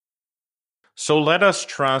So let us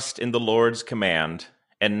trust in the Lord's command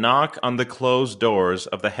and knock on the closed doors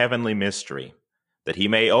of the heavenly mystery, that he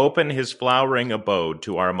may open his flowering abode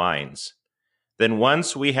to our minds. Then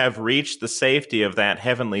once we have reached the safety of that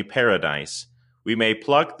heavenly paradise, we may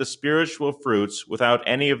pluck the spiritual fruits without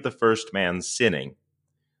any of the first man's sinning.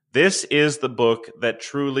 This is the book that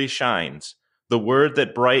truly shines, the word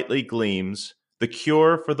that brightly gleams, the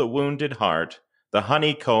cure for the wounded heart, the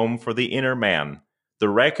honeycomb for the inner man, the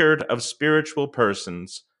record of spiritual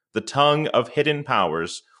persons, the tongue of hidden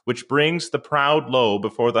powers, which brings the proud low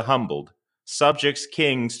before the humbled, subjects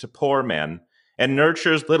kings to poor men, and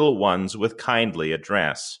nurtures little ones with kindly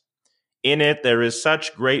address. In it there is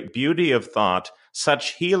such great beauty of thought,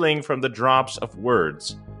 such healing from the drops of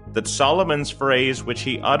words, that Solomon's phrase which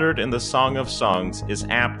he uttered in the Song of Songs is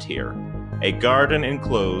apt here: a garden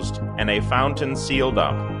enclosed and a fountain sealed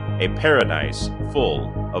up, a paradise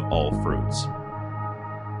full of all fruits.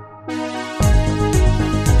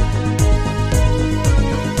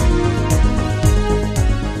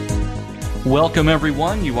 Welcome,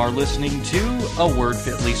 everyone. You are listening to A Word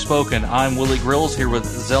Fitly Spoken. I'm Willie Grills here with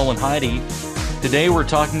Zelwyn Heidi. Today we're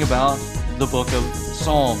talking about the book of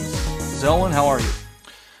Psalms. Zelwyn, how are you?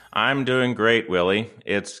 I'm doing great, Willie.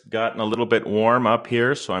 It's gotten a little bit warm up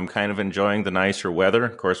here, so I'm kind of enjoying the nicer weather.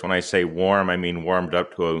 Of course, when I say warm, I mean warmed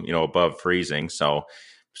up to above freezing. So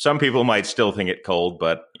some people might still think it cold,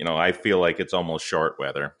 but I feel like it's almost short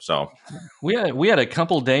weather. So we had a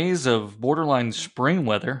couple days of borderline spring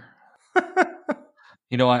weather.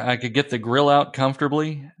 I could get the grill out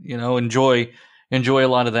comfortably, enjoy a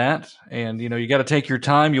lot of that. And, you got to take your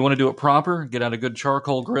time. You want to do it proper, get out a good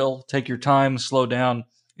charcoal grill, take your time, slow down,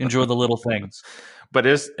 enjoy the little things. But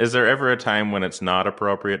is there ever a time when it's not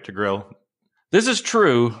appropriate to grill? This is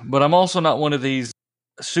true, but I'm also not one of these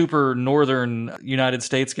super northern United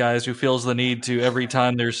States guys who feels the need to, every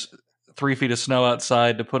time there's 3 feet of snow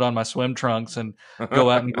outside, to put on my swim trunks and go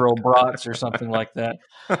out and grill brats or something like that.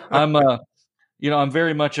 I'm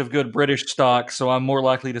very much of good British stock, so I'm more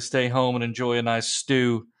likely to stay home and enjoy a nice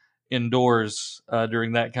stew indoors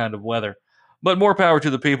during that kind of weather. But more power to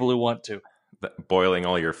the people who want to. Boiling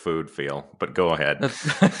all your food feel, but go ahead.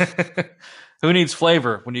 Who needs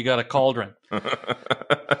flavor when you got a cauldron?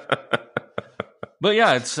 But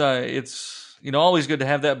yeah, it's always good to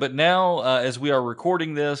have that. But now, as we are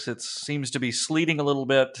recording this, it seems to be sleeting a little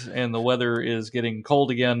bit, and the weather is getting cold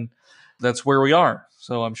again. That's where we are.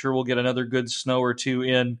 So I'm sure we'll get another good snow or two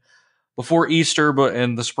in before Easter,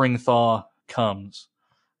 and the spring thaw comes.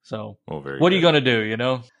 So what are you going to do?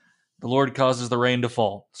 The Lord causes the rain to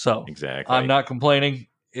fall. So exactly. I'm not complaining.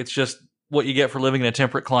 It's just what you get for living in a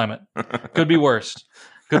temperate climate. Could be worse.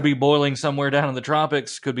 Could be boiling somewhere down in the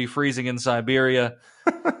tropics. Could be freezing in Siberia.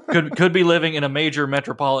 Could be living in a major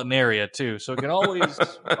metropolitan area too. So it can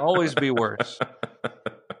always be worse.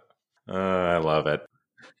 I love it.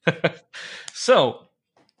 So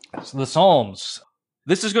the Psalms.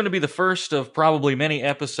 This is going to be the first of probably many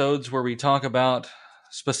episodes where we talk about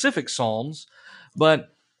specific Psalms,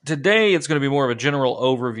 but today it's going to be more of a general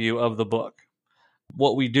overview of the book,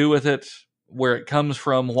 what we do with it, where it comes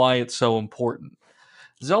from, why it's so important.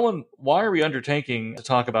 Zelwyn, why are we undertaking to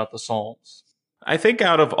talk about the Psalms? I think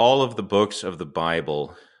out of all of the books of the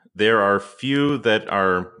Bible, there are few that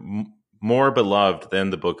are more beloved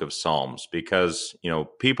than the book of Psalms, because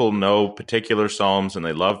people know particular Psalms and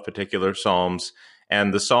they love particular Psalms,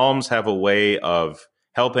 and the Psalms have a way of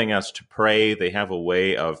helping us to pray. They have a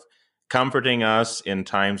way of comforting us in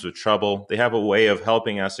times of trouble. They have a way of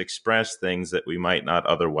helping us express things that we might not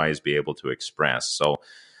otherwise be able to express. So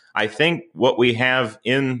I think what we have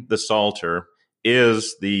in the Psalter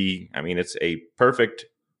is it's a perfect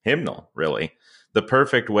hymnal, really. The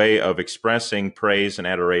perfect way of expressing praise and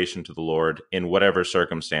adoration to the Lord in whatever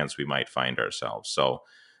circumstance we might find ourselves. So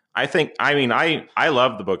I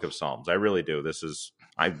love the book of Psalms. I really do.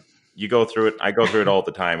 You go through it. I go through it all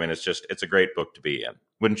the time, and it's a great book to be in.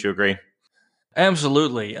 Wouldn't you agree?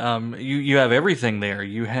 Absolutely. You have everything there.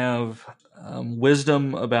 You have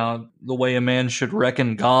wisdom about the way a man should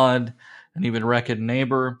reckon God and even reckon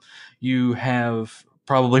neighbor. You have,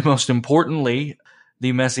 probably most importantly,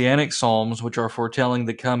 the Messianic Psalms, which are foretelling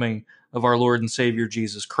the coming of our Lord and Savior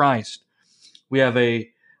Jesus Christ. We have a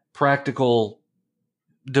practical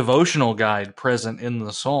devotional guide present in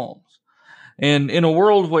the Psalms. And in a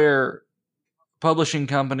world where publishing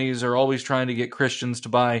companies are always trying to get Christians to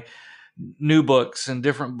buy new books and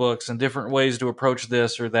different ways to approach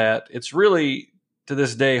this or that, it's really, to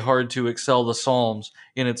this day, hard to excel the Psalms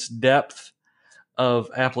in its depth of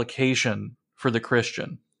application for the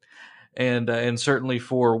Christian. And certainly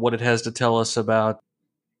for what it has to tell us about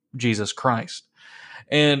Jesus Christ.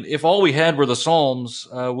 And if all we had were the Psalms,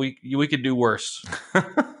 we could do worse.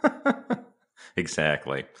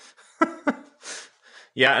 Exactly.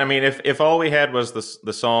 Yeah, I mean, if all we had was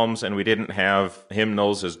the Psalms and we didn't have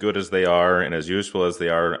hymnals as good as they are and as useful as they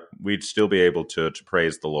are, we'd still be able to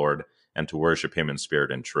praise the Lord and to worship Him in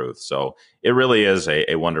spirit and truth. So it really is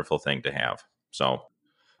a wonderful thing to have. So,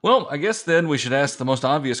 well, I guess then we should ask the most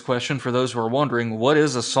obvious question for those who are wondering: what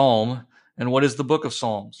is a psalm, and what is the Book of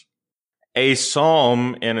Psalms? a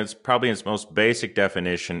psalm, in its most basic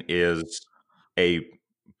definition, is a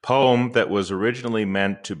poem that was originally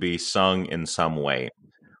meant to be sung in some way.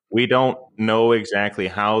 We don't know exactly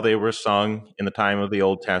how they were sung in the time of the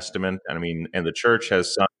Old Testament. I mean, and the church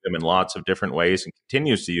has sung them in lots of different ways and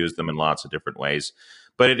continues to use them in lots of different ways.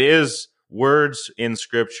 But it is words in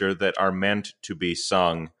Scripture that are meant to be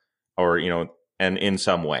sung, or and in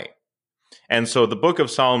some way. And so the Book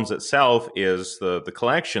of Psalms itself is the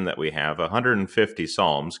collection that we have, 150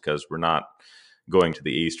 psalms, because we're not going to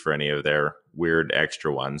the East for any of their weird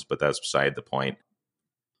extra ones, but that's beside the point.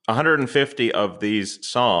 150 of these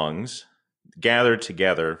songs gathered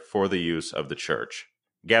together for the use of the church,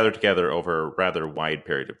 gathered together over a rather wide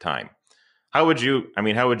period of time. How would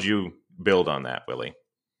you build on that, Willie?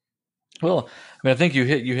 Well, I mean, I think you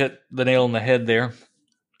hit the nail on the head there.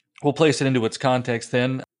 We'll place it into its context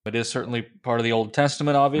then. It is certainly part of the Old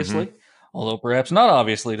Testament, obviously, although perhaps not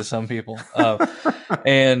obviously to some people.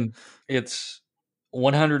 And it's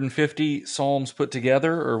 150 psalms put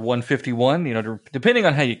together, or 151, depending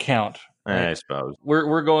on how you count. Right? I suppose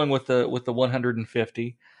We're going with the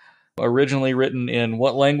 150. Originally written in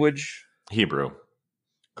what language? Hebrew.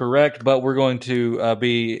 Correct, but we're going to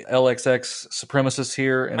be LXX supremacists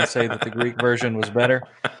here and say that the Greek version was better.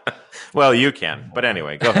 Well, you can, but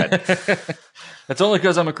anyway, go ahead. That's only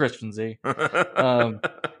because I'm a Christian, Z.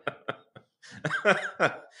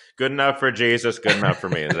 Good enough for Jesus, good enough for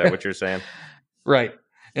me. Is that what you're saying? Right.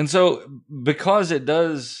 And so because it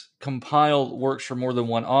does compile works from more than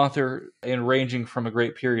one author and ranging from a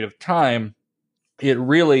great period of time, it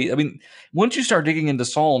really, I mean, once you start digging into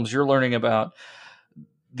Psalms, you're learning about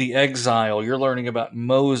the exile, you're learning about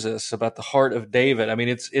Moses, about the heart of David. I mean,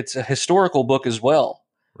 it's a historical book as well,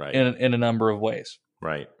 right? In a number of ways,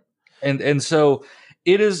 right? And so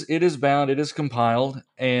it is bound, it is compiled,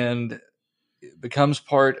 and it becomes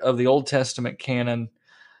part of the Old Testament canon.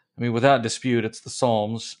 I mean, without dispute, it's the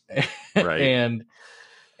Psalms, right?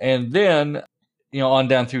 and then on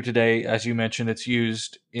down through today, as you mentioned, it's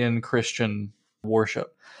used in Christian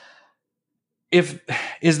worship.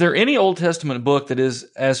 Is there any Old Testament book that is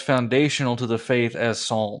as foundational to the faith as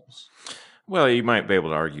Psalms? Well, you might be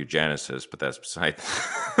able to argue Genesis, but that's beside.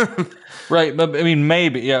 Right, but I mean,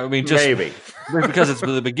 maybe. Yeah, I mean, just maybe because it's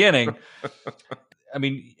the beginning. I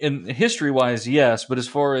mean, in history-wise, yes, but as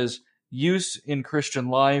far as use in Christian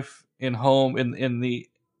life, in home, in the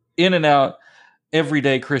in and out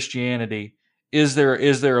everyday Christianity, is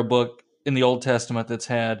there a book in the Old Testament that's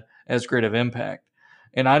had as great of impact?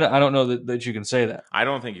 And I don't know that you can say that. I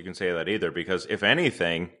don't think you can say that either, because if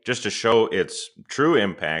anything, just to show its true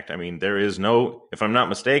impact, I mean, there is no, if I'm not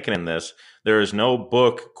mistaken in this, there is no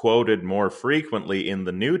book quoted more frequently in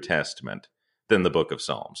the New Testament than the Book of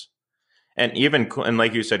Psalms. And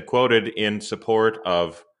like you said, quoted in support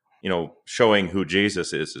of, showing who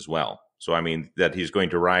Jesus is as well. So, I mean, that he's going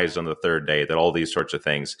to rise on the third day, that all these sorts of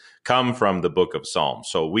things come from the Book of Psalms.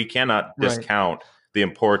 So we cannot discount the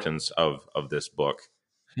importance of this book.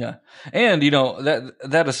 Yeah. And,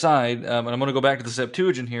 that aside, and I'm going to go back to the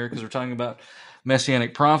Septuagint here because we're talking about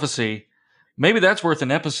Messianic prophecy. Maybe that's worth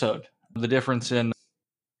an episode, the difference in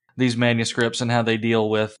these manuscripts and how they deal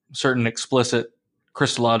with certain explicit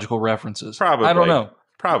Christological references. Probably. I don't know.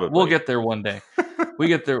 Probably. We'll get there one day. We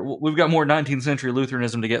get there. We've got more 19th century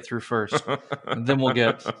Lutheranism to get through first, and then we'll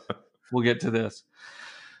get to this.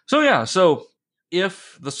 So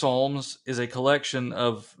if the Psalms is a collection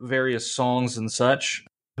of various songs and such,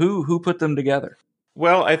 who put them together?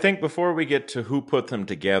 Well, I think before we get to who put them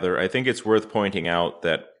together, I think it's worth pointing out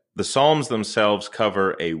that the Psalms themselves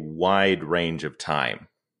cover a wide range of time.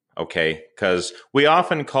 Okay, because we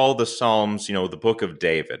often call the Psalms, the Book of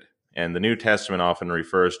David. And the New Testament often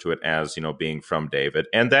refers to it as, being from David.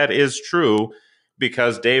 And that is true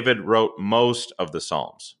because David wrote most of the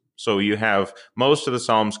Psalms. So you have most of the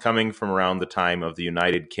Psalms coming from around the time of the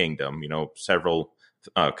United Kingdom,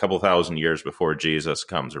 a couple thousand years before Jesus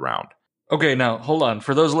comes around. Okay, now, hold on.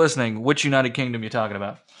 For those listening, which United Kingdom are you talking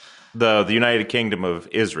about? The United Kingdom of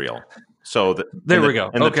Israel. So we go.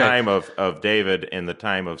 In the time of David, in the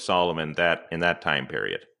time of Solomon, in that time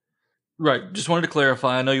period. Right. Just wanted to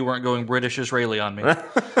clarify. I know you weren't going British Israeli on me.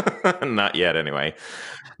 Not yet, anyway.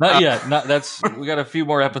 Not yet. We got a few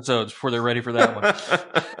more episodes before they're ready for that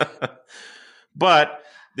one. But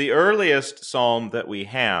the earliest psalm that we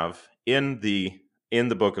have in the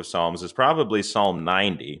book of Psalms is probably Psalm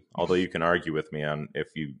 90, although you can argue with me on if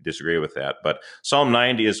you disagree with that. But Psalm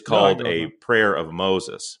 90 is called a prayer of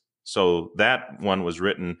Moses. So that one was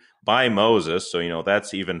written by Moses. So,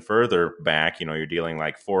 that's even further back. You're dealing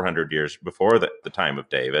like 400 years before the time of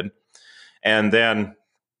David. And then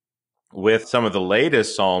with some of the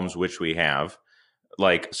latest Psalms which we have,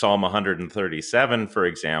 like Psalm 137, for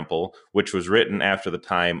example, which was written after the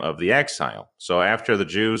time of the exile. So after the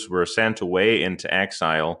Jews were sent away into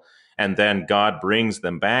exile, and then God brings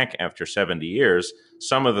them back after 70 years,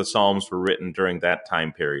 some of the Psalms were written during that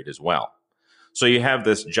time period as well. So you have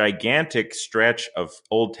this gigantic stretch of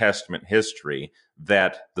Old Testament history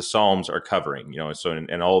that the Psalms are covering,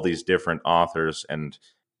 and all these different authors and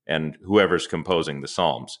whoever's composing the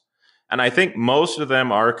Psalms. And I think most of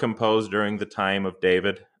them are composed during the time of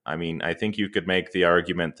David. I mean, I think you could make the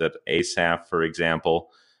argument that Asaph, for example,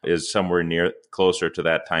 is somewhere closer to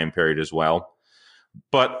that time period as well.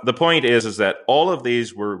 But the point is that all of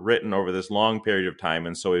these were written over this long period of time,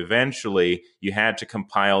 and so eventually you had to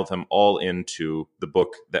compile them all into the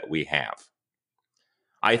book that we have.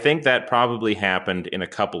 I think that probably happened in a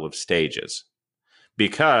couple of stages,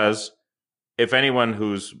 because if anyone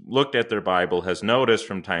who's looked at their Bible has noticed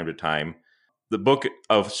from time to time, the book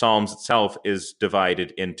of Psalms itself is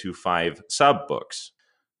divided into 5 sub-books.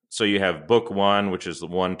 So you have book 1, which is the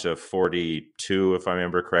 1 to 42, if I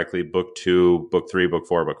remember correctly, book 2, book 3, book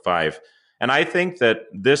 4, book 5. And I think that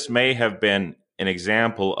this may have been an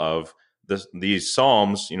example of these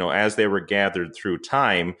Psalms, as they were gathered through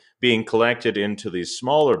time, being collected into these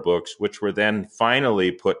smaller books, which were then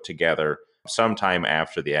finally put together sometime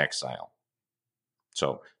after the exile.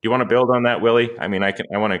 So, do you want to build on that, Willie? I mean, I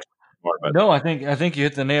want to explain more. But no, I think you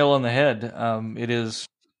hit the nail on the head. It is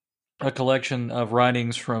a collection of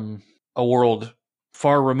writings from a world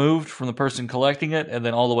far removed from the person collecting it, and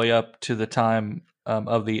then all the way up to the time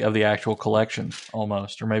of the actual collection,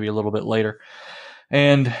 almost, or maybe a little bit later.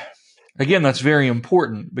 And again, that's very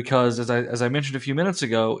important because, as I mentioned a few minutes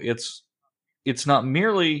ago, it's not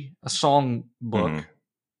merely a song book. Mm-hmm.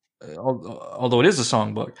 Although it is a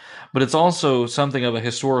songbook, but it's also something of a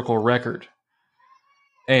historical record.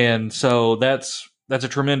 And so that's a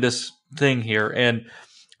tremendous thing here. And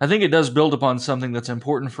I think it does build upon something that's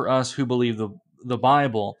important for us who believe the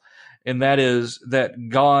Bible, and that is that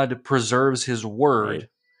God preserves his word. Right.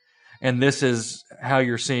 And this is how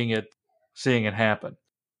you're seeing it happen.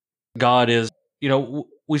 God is,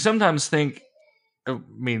 we sometimes think, I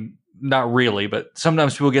mean, not really, but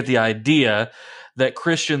sometimes people get the idea that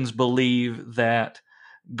Christians believe that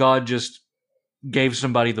God just gave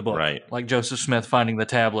somebody the book, right, like Joseph Smith finding the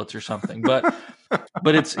tablets or something. But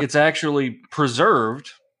it's actually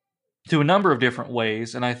preserved to a number of different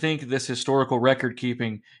ways, and I think this historical record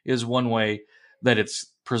keeping is one way that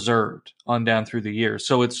it's preserved on down through the years.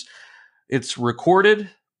 So it's recorded,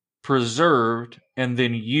 preserved, and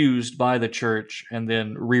then used by the church, and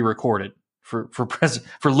then re-recorded for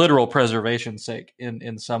literal preservation's sake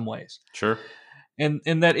in some ways. Sure.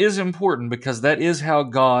 And that is important because that is how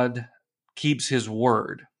God keeps his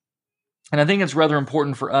word. And I think it's rather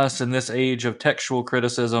important for us in this age of textual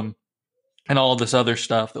criticism and all this other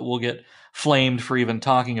stuff that we'll get flamed for even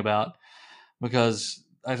talking about, because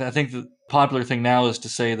I think the popular thing now is to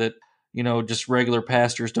say that, just regular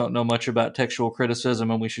pastors don't know much about textual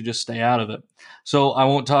criticism and we should just stay out of it. So I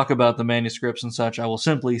won't talk about the manuscripts and such. I will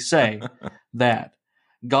simply say that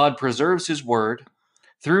God preserves his word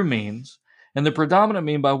through means, and the predominant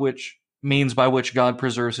means by which God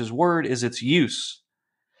preserves his word is its use.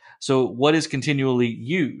 So what is continually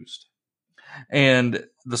used? And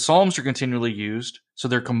the Psalms are continually used. So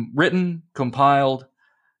they're written, compiled,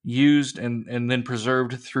 used, and then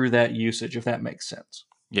preserved through that usage, if that makes sense.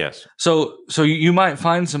 Yes. So you might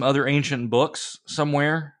find some other ancient books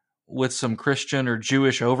somewhere with some Christian or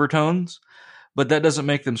Jewish overtones, but that doesn't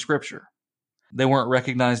make them scripture. They weren't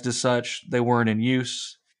recognized as such. They weren't in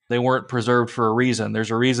use. They weren't preserved for a reason.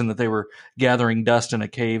 There's a reason that they were gathering dust in a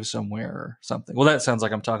cave somewhere or something. Well, that sounds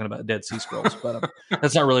like I'm talking about Dead Sea Scrolls, but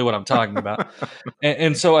that's not really what I'm talking about.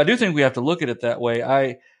 And so I do think we have to look at it that way.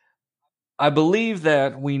 I believe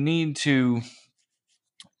that we need to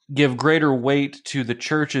give greater weight to the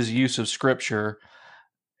church's use of Scripture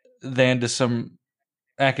than to some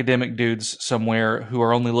academic dudes somewhere who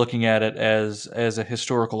are only looking at it as a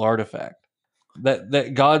historical artifact.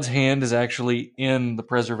 That God's hand is actually in the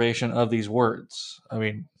preservation of these words. I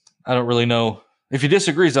mean, I don't really know If you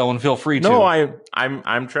disagree, Zolan, feel free to. No,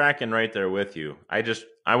 I'm tracking right there with you.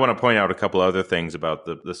 I want to point out a couple other things about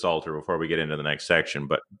the Psalter before we get into the next section.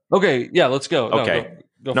 But okay, yeah, let's go. Okay.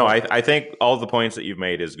 Go No, for it. I think all the points that you've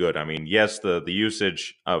made is good. I mean, yes, the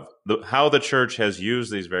usage of how the church has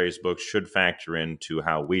used these various books should factor into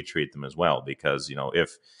how we treat them as well. Because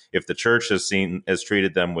if the church has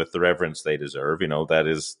treated them with the reverence they deserve, that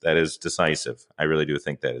is decisive. I really do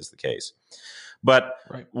think that is the case. But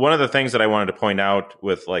Right. One of the things that I wanted to point out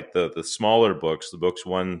with like the smaller books, the books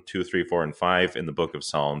 1, 2, 3, 4, and 5 in the book of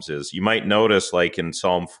Psalms is you might notice like in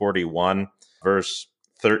Psalm 41, verse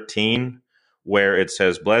 13, where it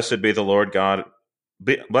says, Blessed be the Lord,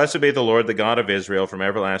 the God of Israel, from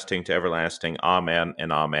everlasting to everlasting. Amen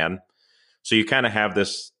and amen. So you kind of have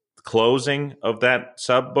this closing of that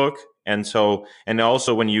sub book. And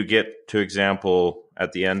also when you get to example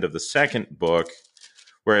at the end of the second book,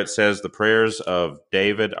 where it says the prayers of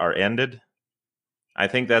David are ended, I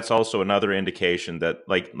think that's also another indication that,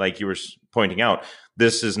 like you were pointing out,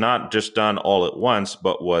 this is not just done all at once,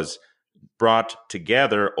 but was brought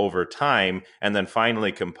together over time and then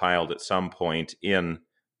finally compiled at some point in,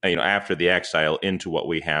 after the exile into what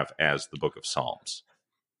we have as the Book of Psalms.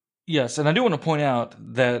 Yes, and I do want to point out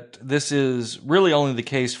that this is really only the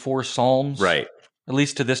case for Psalms, right? At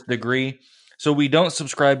least to this degree. So we don't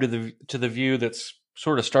subscribe to the view that's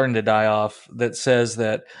sort of starting to die off that says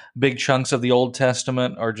that big chunks of the Old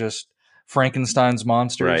Testament are just Frankenstein's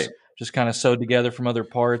monsters, right, just kind of sewed together from other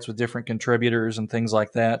parts with different contributors and things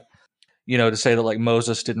like that. To say that like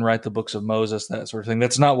Moses didn't write the books of Moses, that sort of thing.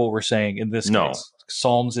 That's not what we're saying in this case.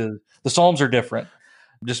 The Psalms are different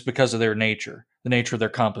just because of their nature, the nature of their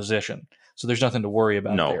composition. So there's nothing to worry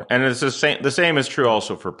about there. And it's the same. The same is true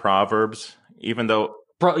also for Proverbs, even though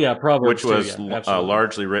Proverbs, which was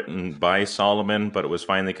largely written by Solomon, but it was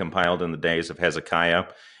finally compiled in the days of Hezekiah.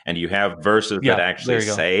 And you have verses that actually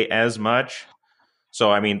say as much. So,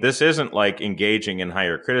 I mean, this isn't like engaging in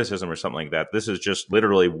higher criticism or something like that. This is just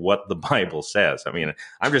literally what the Bible says. I mean,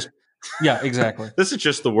 yeah, exactly. This is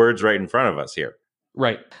just the words right in front of us here.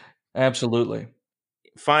 Right. Absolutely.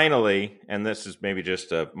 Finally, and this is maybe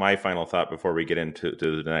just my final thought before we get into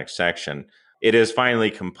the next section, it is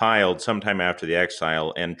finally compiled sometime after the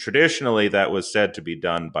exile, and traditionally that was said to be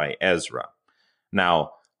done by Ezra.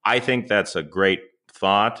 Now, I think that's a great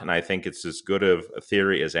thought, and I think it's as good of a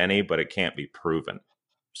theory as any, but it can't be proven.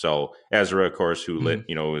 So Ezra, of course, we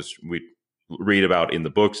read about in the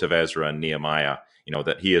books of Ezra and Nehemiah,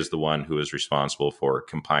 that he is the one who is responsible for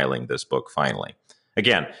compiling this book finally.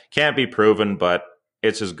 Again, can't be proven, but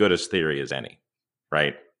it's as good as theory as any,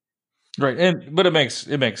 right? Right, but it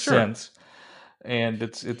makes sense, and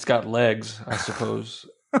it's got legs, I suppose.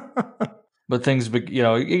 But things, it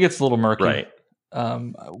gets a little murky, right?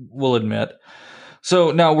 We'll admit.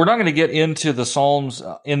 So now we're not going to get into the Psalms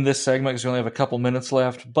in this segment because we only have a couple minutes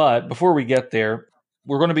left. But before we get there,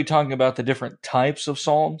 we're going to be talking about the different types of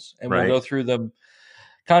Psalms, and we'll go through them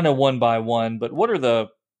kind of one by one. But what are the,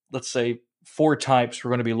 let's say, 4 types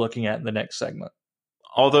we're going to be looking at in the next segment?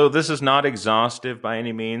 Although this is not exhaustive by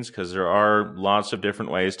any means, because there are lots of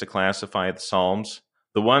different ways to classify the Psalms.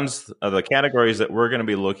 The categories that we're going to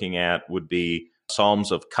be looking at would be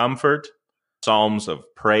Psalms of comfort, Psalms of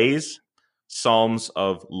praise, Psalms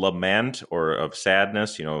of lament or of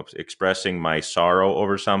sadness, expressing my sorrow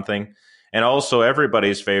over something. And also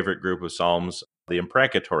everybody's favorite group of Psalms, the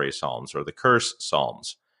imprecatory Psalms or the curse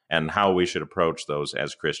Psalms, and how we should approach those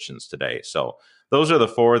as Christians today. So those are the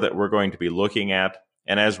 4 that we're going to be looking at.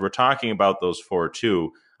 And as we're talking about those 4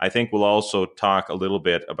 too, I think we'll also talk a little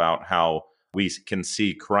bit about how we can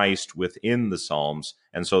see Christ within the Psalms.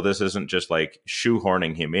 And so this isn't just like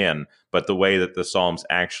shoehorning him in, but the way that the Psalms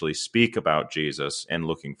actually speak about Jesus and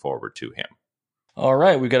looking forward to him. All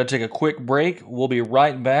right, we've got to take a quick break. We'll be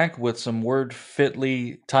right back with some Word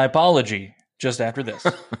Fitly typology just after this.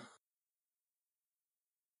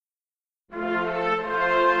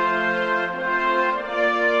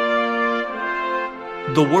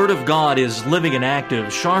 The Word of God is living and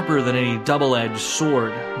active, sharper than any double-edged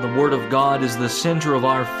sword. The Word of God is the center of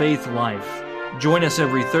our faith life. Join us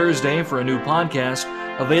every Thursday for a new podcast,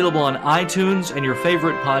 available on iTunes and your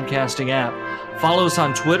favorite podcasting app. Follow us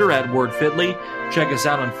on Twitter at WordFitly. Check us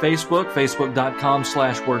out on Facebook,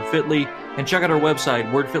 facebook.com/WordFitly, and check out our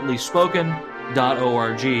website,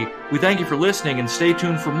 wordfitlyspoken.org. We thank you for listening and stay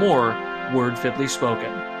tuned for more Word Fitly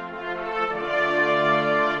Spoken.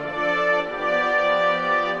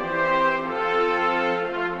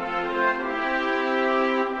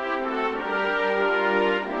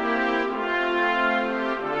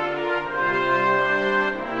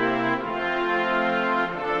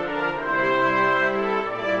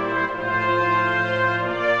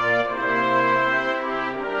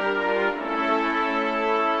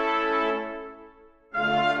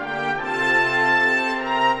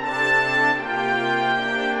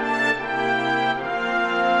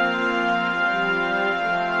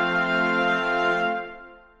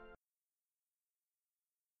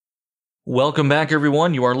 Welcome back,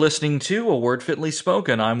 everyone. You are listening to A Word Fitly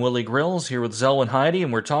Spoken. I'm Willie Grills here with Zelwyn Heidi,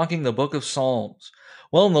 and we're talking the book of Psalms.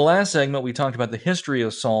 Well, in the last segment, we talked about the history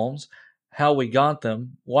of Psalms, how we got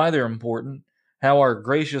them, why they're important, how our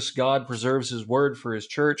gracious God preserves His Word for His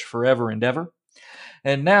church forever and ever.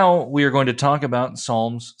 And now we are going to talk about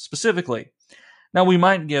Psalms specifically. Now, we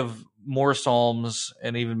might give more Psalms,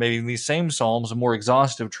 and even maybe these same Psalms, a more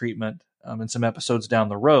exhaustive treatment in some episodes down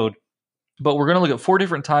the road. But we're going to look at 4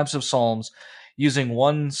 different types of Psalms, using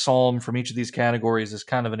one Psalm from each of these categories as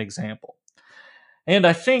kind of an example. And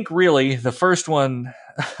I think really the first one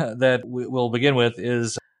that we'll begin with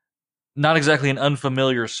is not exactly an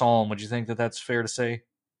unfamiliar Psalm. Would you think that that's fair to say?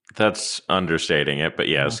 That's understating it, but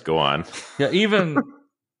yes, go on. Yeah, even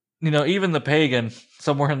the pagan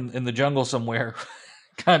somewhere in the jungle somewhere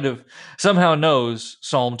kind of somehow knows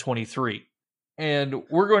Psalm 23. And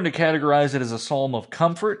we're going to categorize it as a psalm of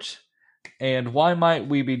comfort. And why might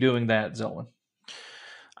we be doing that, Zelwyn?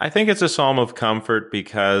 I think it's a psalm of comfort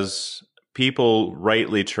because people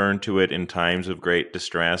rightly turn to it in times of great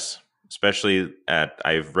distress, especially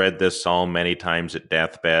I've read this psalm many times at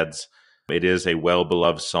deathbeds. It is a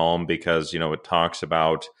well-beloved psalm because, it talks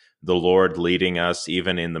about the Lord leading us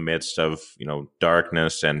even in the midst of,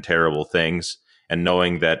 darkness and terrible things, and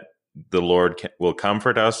knowing that the Lord will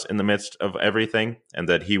comfort us in the midst of everything and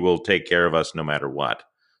that He will take care of us no matter what.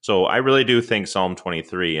 So I really do think Psalm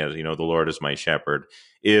 23, as the Lord is my shepherd,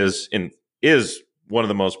 is one of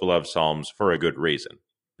the most beloved psalms for a good reason,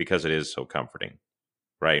 because it is so comforting,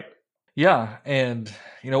 right? Yeah, and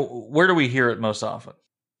where do we hear it most often?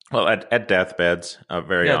 Well, at deathbeds,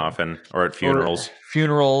 very often, or at funerals.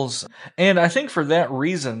 Funerals, and I think for that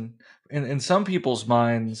reason, in some people's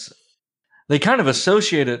minds, they kind of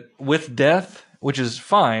associate it with death, which is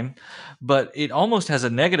fine, but it almost has a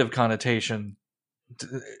negative connotation,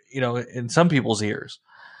 in some people's ears.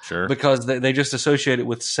 Sure. Because they just associate it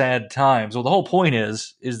with sad times. Well, the whole point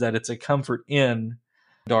is that it's a comfort in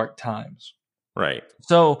dark times. Right.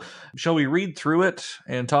 So, shall we read through it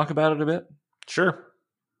and talk about it a bit? Sure.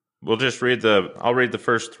 We'll just I'll read the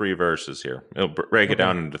first 3 verses here. It'll break it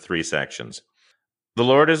down into 3 sections. The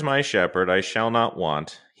Lord is my shepherd, I shall not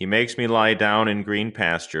want. He makes me lie down in green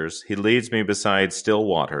pastures. He leads me beside still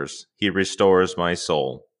waters. He restores my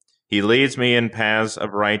soul. He leads me in paths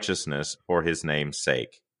of righteousness for His name's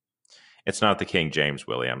sake. It's not the King James,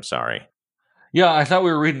 Willie. I'm sorry. Yeah, I thought we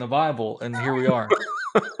were reading the Bible, and here we are.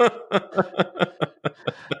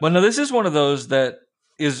 But no, this is one of those that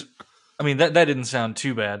is, that didn't sound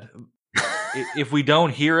too bad. If we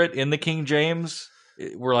don't hear it in the King James,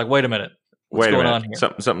 we're like, wait a minute. What's going on here?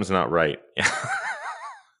 Something's not right.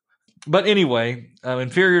 But anyway,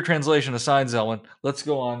 inferior translation aside, Zelwyn, let's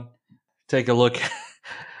go on. Take a look.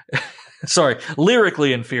 Sorry,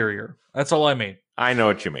 lyrically inferior. That's all I mean. I know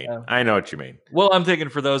what you mean. Well, I'm thinking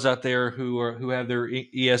for those out there who have their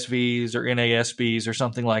ESVs or NASBs or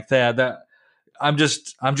something like that. That I'm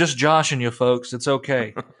just joshing you, folks. It's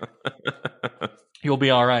okay. You'll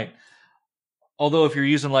be all right. Although if you're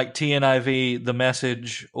using like TNIV, The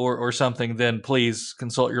Message, or something, then please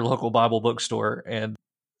consult your local Bible bookstore and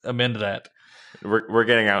amend that. We're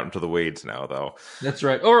getting out into the weeds now, though. That's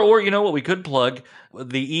right. Or you know what we could plug?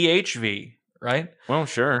 The EHV, right? Well,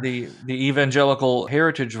 sure. The Evangelical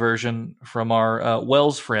Heritage version from our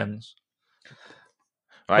Wells friends.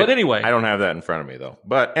 But anyway. I don't have that in front of me, though.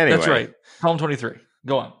 But anyway. That's right. Psalm 23.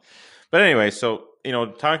 Go on. But anyway, so,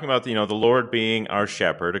 talking about, the Lord being our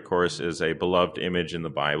shepherd, of course, is a beloved image in the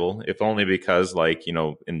Bible, if only because,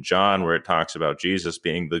 in John, where it talks about Jesus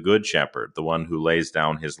being the good shepherd, the one who lays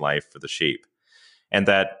down His life for the sheep. And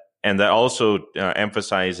that also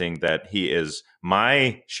emphasizing that He is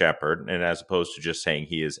my shepherd, and as opposed to just saying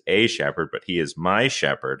He is a shepherd, but He is my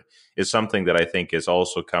shepherd, is something that I think is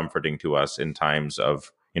also comforting to us in times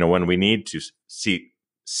of, when we need to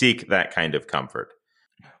seek that kind of comfort.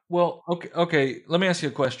 Well, okay. Let me ask you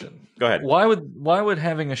a question. Go ahead. Why would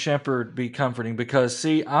having a shepherd be comforting? Because,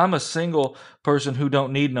 see, I'm a single person who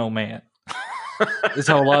don't need no man. Is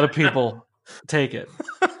how a lot of people take it.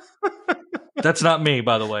 That's not me,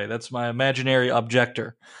 by the way. That's my imaginary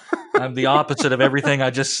objector. I'm the opposite of everything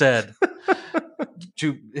I just said.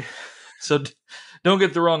 So don't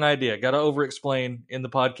get the wrong idea. Got to over-explain in the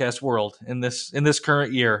podcast world in this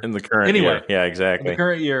current year. In the current year. Yeah, exactly. In the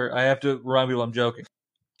current year, I have to remind people I'm joking.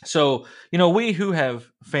 So, we who have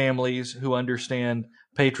families who understand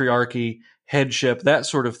patriarchy, headship, that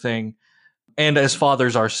sort of thing, and as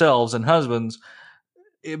fathers ourselves and husbands,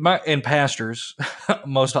 and pastors,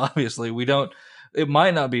 most obviously, it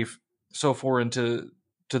might not be so foreign to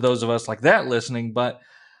those of us like that listening, but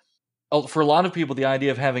for a lot of people, the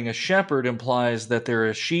idea of having a shepherd implies that they're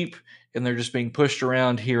a sheep and they're just being pushed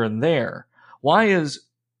around here and there. Why is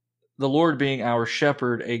the Lord being our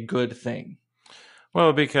shepherd a good thing?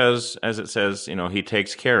 Well, because as it says, he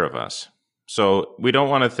takes care of us. So we don't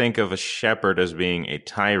want to think of a shepherd as being a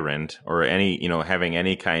tyrant or having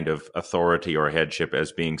any kind of authority or headship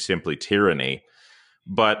as being simply tyranny.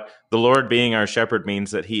 But the Lord being our shepherd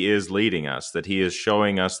means that he is leading us, that he is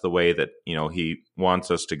showing us the way that, he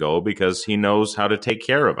wants us to go because he knows how to take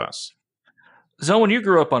care of us. So when you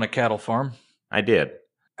grew up on a cattle farm, I did.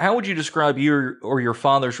 How would you describe your or your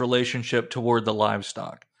father's relationship toward the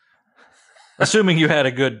livestock? Assuming you had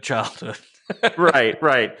a good childhood. Right.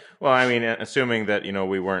 Well, I mean, assuming that,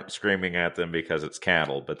 we weren't screaming at them because it's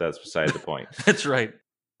cattle, but that's beside the point. That's right.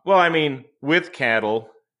 Well, I mean, with cattle,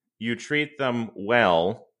 you treat them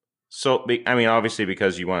well. So, obviously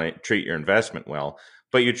because you want to treat your investment well,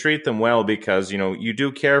 but you treat them well because, you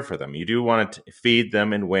do care for them. You do want to feed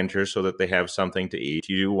them in winter so that they have something to eat.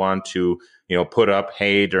 You do want to, put up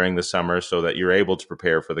hay during the summer so that you're able to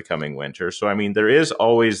prepare for the coming winter. So, I mean, there is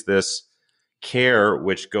always this care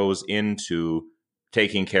which goes into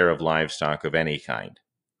taking care of livestock of any kind,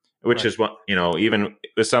 which is what, even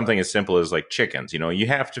with something as simple as like chickens, you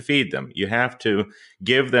have to feed them. You have to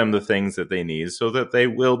give them the things that they need so that they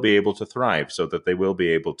will be able to thrive, so that they will be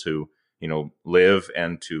able to, live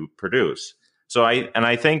and to produce. So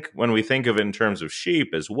I think when we think of it in terms of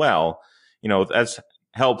sheep as well, that's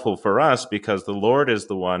helpful for us because the Lord is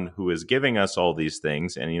the one who is giving us all these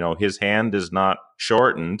things. And, his hand is not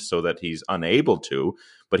shortened so that he's unable to,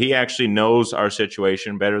 but he actually knows our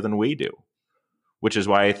situation better than we do, which is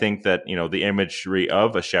why I think that, the imagery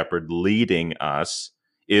of a shepherd leading us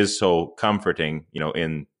is so comforting,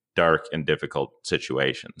 in dark and difficult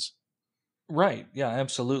situations. Right. Yeah,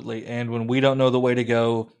 absolutely. And when we don't know the way to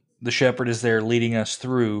go, the shepherd is there leading us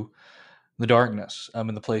through the darkness,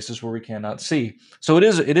 in the places where we cannot see. So it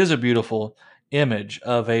is a beautiful image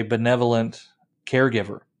of a benevolent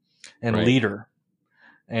caregiver and leader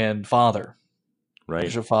and father. Right.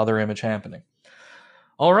 There's a father image happening.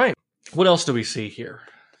 All right. What else do we see here?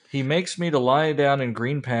 He makes me to lie down in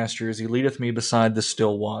green pastures. He leadeth me beside the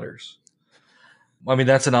still waters. I mean,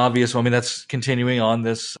 that's an obvious one. I mean, that's continuing on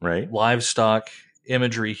this livestock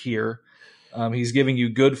imagery here. He's giving you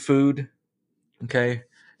good food, okay,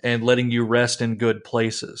 and letting you rest in good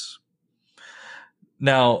places.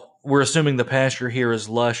 Now, we're assuming the pasture here is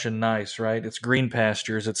lush and nice, right? It's green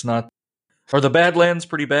pastures. It's not. Are the Badlands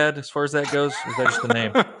pretty bad as far as that goes? Or is that just the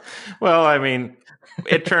name? Well, I mean,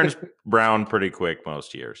 it turns brown pretty quick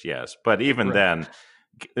most years, yes. But even then,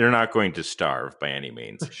 they're not going to starve by any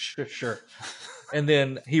means. Sure. And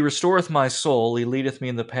then he restoreth my soul. He leadeth me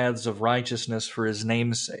in the paths of righteousness for his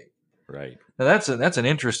name's sake. Right. Now that's an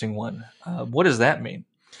interesting one. What does that mean?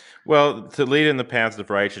 Well, to lead in the paths of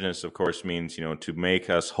righteousness, of course, means, to make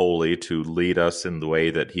us holy, to lead us in the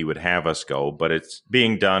way that he would have us go, but it's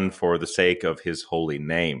being done for the sake of his holy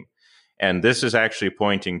name. And this is actually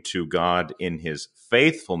pointing to God in his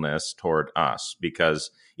faithfulness toward us,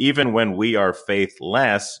 because even when we are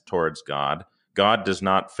faithless towards God, God does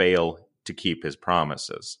not fail to keep his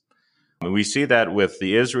promises. We see that with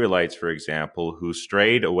the Israelites, for example, who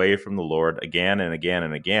strayed away from the Lord again and again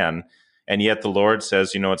and again. And yet the Lord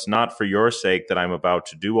says, it's not for your sake that I'm about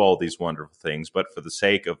to do all these wonderful things, but for the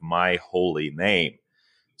sake of my holy name,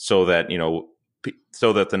 so that,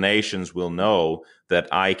 so that the nations will know that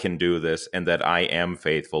I can do this and that I am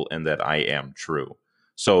faithful and that I am true.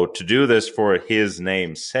 So to do this for his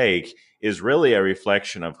name's sake is really a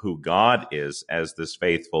reflection of who God is as this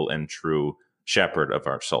faithful and true shepherd of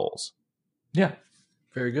our souls. Yeah,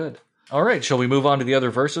 very good. All right, shall we move on to the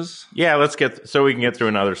other verses? Yeah, let's so we can get through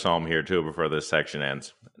another psalm here too before this section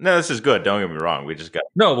ends. No, this is good. Don't get me wrong. We just got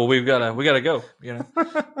we gotta go.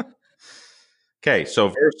 Okay,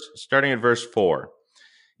 so starting at verse 4.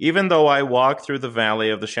 Even though I walk through the valley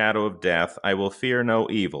of the shadow of death, I will fear no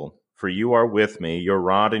evil, for you are with me. Your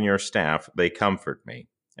rod and your staff, they comfort me.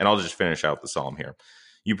 And I'll just finish out the psalm here.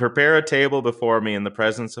 You prepare a table before me in the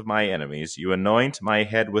presence of my enemies. You anoint my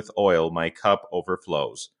head with oil. My cup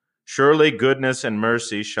overflows. Surely goodness and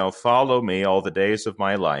mercy shall follow me all the days of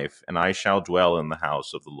my life, and I shall dwell in the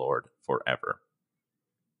house of the Lord forever.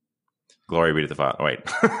 Glory be to the Father. Wait.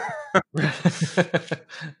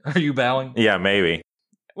 Are you bowing? Yeah, maybe.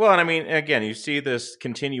 Well, and I mean, again, you see this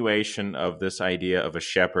continuation of this idea of a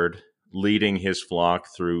shepherd leading his flock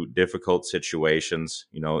through difficult situations,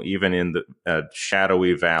 even in the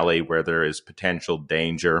shadowy valley where there is potential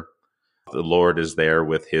danger. The Lord is there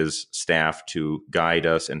with his staff to guide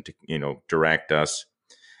us and to, direct us.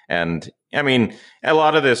 And I mean, a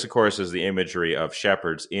lot of this, of course, is the imagery of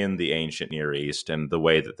shepherds in the ancient Near East and the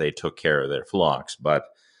way that they took care of their flocks. But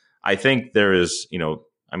I think there is,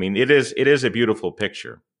 I mean, it is a beautiful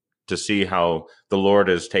picture to see how the Lord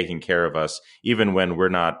is taking care of us, even when we're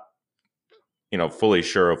not, fully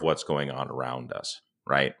sure of what's going on around us,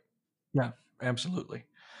 right? Yeah, absolutely.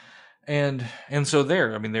 And so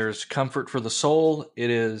there, I mean, there's comfort for the soul. It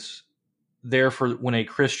is there for when a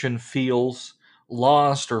Christian feels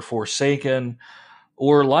lost or forsaken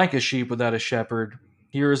or like a sheep without a shepherd.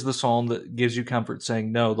 Here is the psalm that gives you comfort,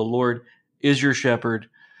 saying, no, the Lord is your shepherd.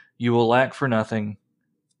 You will lack for nothing.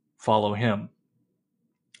 Follow him.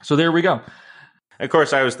 So there we go. Of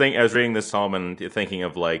course, I was reading this psalm and thinking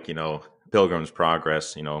of Pilgrim's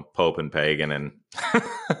Progress, Pope and pagan and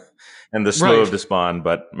and the Slough of Despond,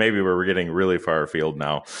 but maybe we're getting really far afield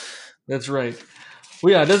now. That's right.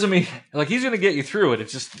 Well, yeah, it doesn't mean he's going to get you through it. It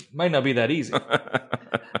just might not be that easy.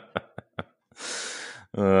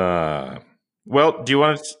 Well, do you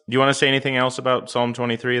want to say anything else about Psalm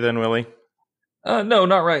 23 then, Willie? No,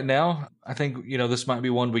 not right now. I think this might be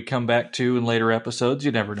one we come back to in later episodes.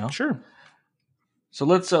 You never know. Sure. So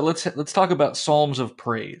let's talk about Psalms of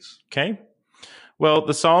praise. Okay. Well,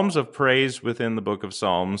 the Psalms of praise within the book of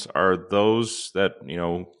Psalms are those that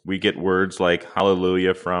we get words like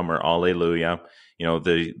hallelujah from, or alleluia.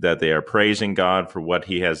 That they are praising God for what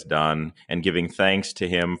he has done and giving thanks to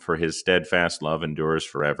him for his steadfast love endures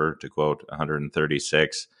forever, to quote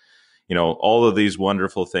 136. All of these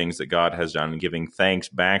wonderful things that God has done and giving thanks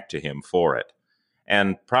back to him for it.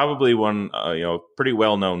 And probably one, pretty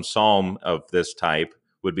well-known psalm of this type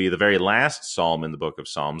would be the very last psalm in the book of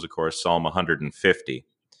Psalms, of course, Psalm 150.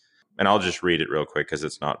 And I'll just read it real quick because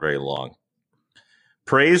it's not very long.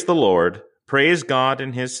 Praise the Lord. Praise God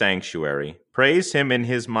in his sanctuary. Praise him in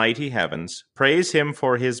his mighty heavens. Praise him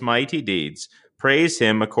for his mighty deeds. Praise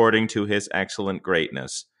him according to his excellent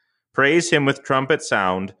greatness. Praise him with trumpet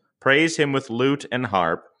sound. Praise him with lute and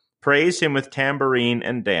harp. Praise him with tambourine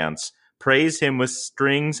and dance. Praise him with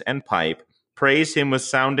strings and pipe. Praise him with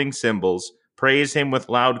sounding cymbals. Praise him with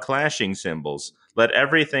loud clashing cymbals. Let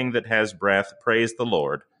everything that has breath praise the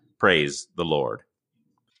Lord. Praise the Lord.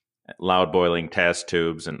 Loud boiling test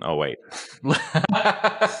tubes and wait.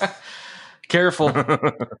 Careful.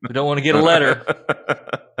 We don't want to get a letter.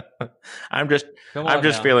 I'm just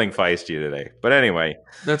feeling feisty today. But anyway.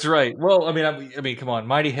 That's right. Well, I mean, come on.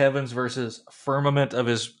 Mighty heavens versus firmament of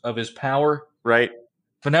his power. Right.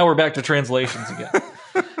 But now we're back to translations again.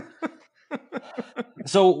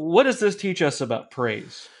 So what does this teach us about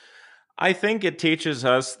praise? I think it teaches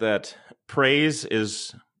us that praise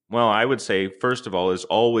is, well, I would say, first of all, is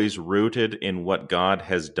always rooted in what God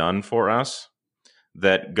has done for us,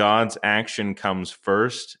 that God's action comes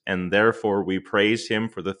first, and therefore we praise him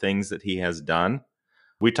for the things that he has done.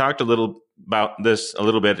 We talked a little about this a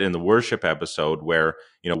little bit in the worship episode where,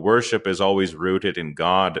 worship is always rooted in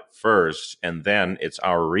God first, and then it's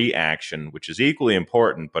our reaction, which is equally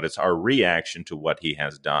important, but it's our reaction to what he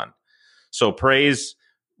has done. So praise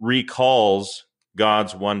recalls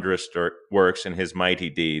God's wondrous works and his mighty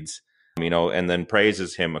deeds, and then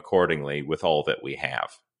praises him accordingly with all that we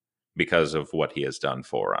have because of what he has done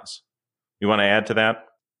for us. You want to add to that?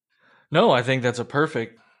 No, I think that's a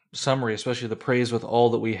perfect summary, especially the praise with all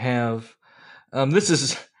that we have. This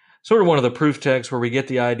is sort of one of the proof texts where we get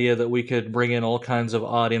the idea that we could bring in all kinds of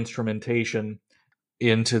odd instrumentation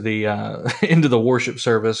into the into the worship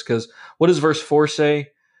service. Because what does verse 4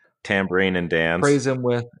 say? Tambourine and dance. Praise him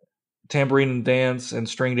with tambourine and dance and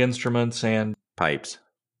stringed instruments and pipes.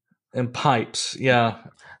 And pipes, yeah.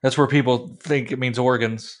 That's where people think it means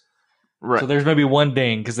organs. Right. So there's maybe one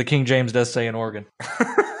ding, because the King James does say an organ.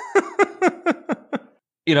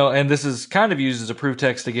 And this is kind of used as a proof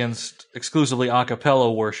text against exclusively a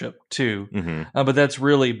cappella worship, too. Mm-hmm. But that's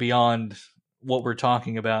really beyond what we're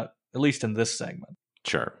talking about, at least in this segment.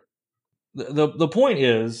 Sure. The point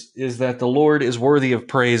is that the Lord is worthy of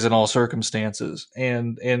praise in all circumstances,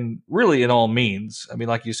 and really in all means. I mean,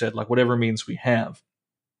 like you said, like whatever means we have.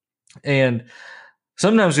 And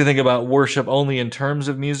sometimes we think about worship only in terms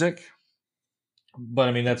of music, but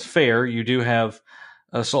I mean, that's fair. You do have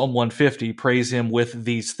Psalm 150, praise him with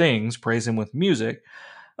these things, praise him with music.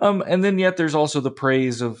 And then yet there's also the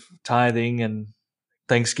praise of tithing and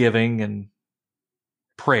thanksgiving and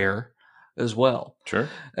prayer as well. Sure.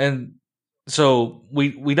 And so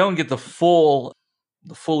we don't get the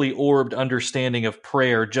fully orbed understanding of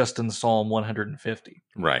prayer just in Psalm 150.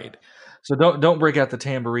 Right. So don't break out the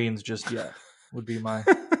tambourines just yet, would be my...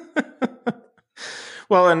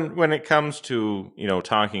 Well, and when it comes to,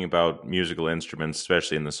 talking about musical instruments,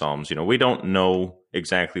 especially in the Psalms, we don't know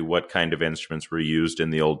exactly what kind of instruments were used in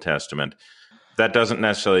the Old Testament. That doesn't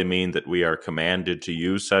necessarily mean that we are commanded to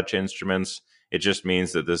use such instruments. It just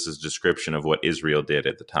means that this is a description of what Israel did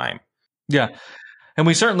at the time. Yeah. And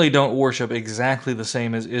we certainly don't worship exactly the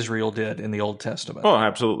same as Israel did in the Old Testament. Oh,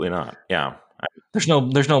 absolutely not. Yeah. There's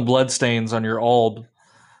no bloodstains on your alb.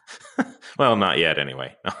 Well, not yet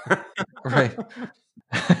anyway. Right.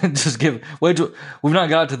 Just we've not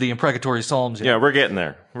got to the imprecatory Psalms yet. Yeah, we're getting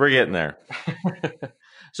there.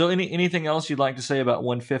 So anything else you'd like to say about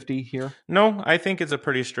 150 here? No, I think it's a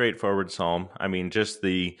pretty straightforward psalm. I mean,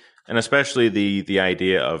 and especially the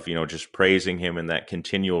idea of, just praising him in that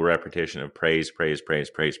continual repetition of praise, praise, praise,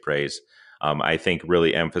 praise, praise, I think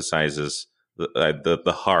really emphasizes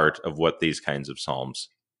the heart of what these kinds of psalms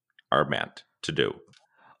are meant to do.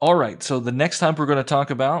 All right, so the next time we're going to talk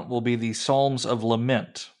about will be the Psalms of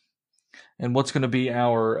Lament. And what's going to be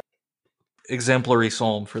our exemplary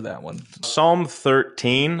psalm for that one? Psalm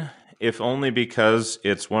 13, if only because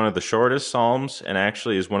it's one of the shortest psalms and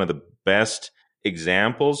actually is one of the best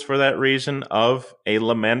examples for that reason of a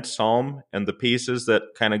lament psalm and the pieces that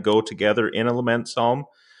kind of go together in a lament psalm.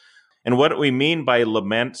 And what we mean by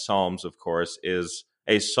lament psalms, of course, is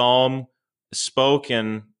a psalm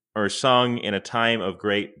spoken or sung in a time of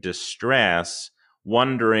great distress,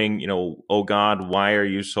 wondering, oh God, why are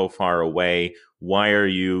you so far away? Why are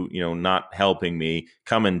you, not helping me?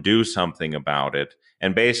 Come and do something about it.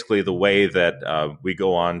 And basically the way that we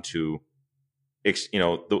go on to,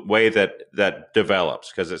 the way that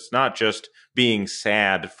develops, because it's not just being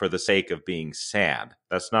sad for the sake of being sad.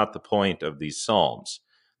 That's not the point of these psalms.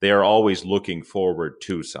 They are always looking forward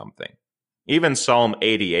to something. Even Psalm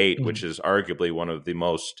 88, which is arguably one of the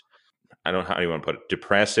most, I don't know how you want to put it,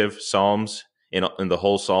 depressive psalms in the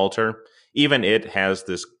whole Psalter, even it has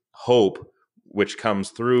this hope which comes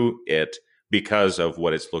through it because of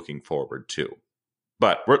what it's looking forward to.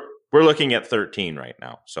 But we're looking at 13 right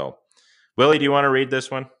now. So, Willie, do you want to read this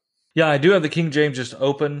one? Yeah, I do have the King James just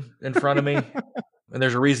open in front of me. And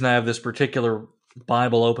there's a reason I have this particular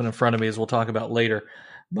Bible open in front of me, as we'll talk about later.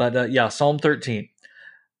 But Psalm 13.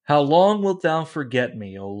 How long wilt thou forget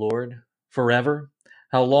me, O Lord? Forever?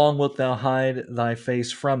 How long wilt thou hide thy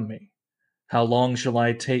face from me? How long shall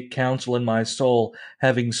I take counsel in my soul,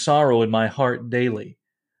 having sorrow in my heart daily?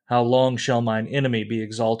 How long shall mine enemy be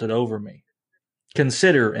exalted over me?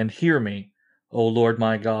 Consider and hear me, O Lord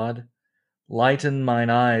my God. Lighten mine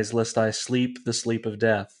eyes, lest I sleep the sleep of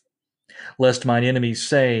death. Lest mine enemies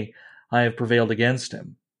say, I have prevailed against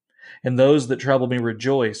him. And those that trouble me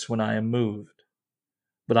rejoice when I am moved.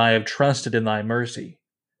 But I have trusted in thy mercy.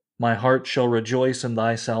 My heart shall rejoice in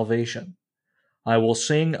thy salvation. I will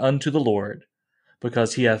sing unto the Lord,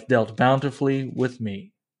 because he hath dealt bountifully with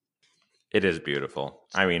me. It is beautiful.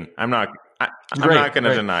 I mean, I'm not going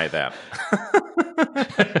to deny that.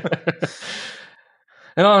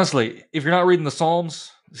 And honestly, if you're not reading the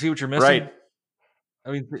Psalms, see what you're missing? Right.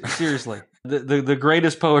 I mean, seriously, the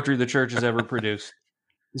greatest poetry the church has ever produced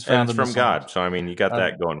is found in the from God. So, I mean, you got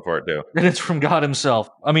that going for it, too. And it's from God himself.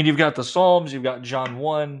 I mean, you've got the Psalms, you've got John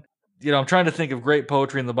 1. I'm trying to think of great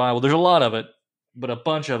poetry in the Bible. There's a lot of it, but a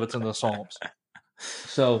bunch of it's in the Psalms.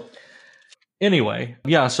 So, anyway,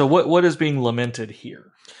 so what is being lamented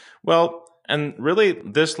here? Well, and really,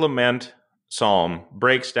 this lament psalm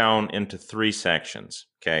breaks down into 3 sections,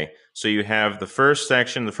 okay? So you have the first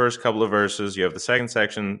section, the first couple of verses, you have the second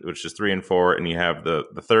section, which is 3 and 4, and you have the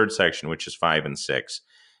third section, which is 5 and 6.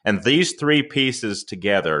 And these 3 pieces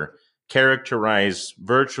together characterize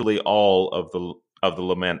virtually all of the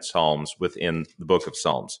lament psalms within the book of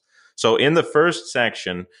Psalms. So in the first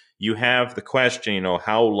section, you have the question,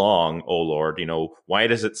 how long, O Lord? Why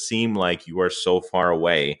does it seem like you are so far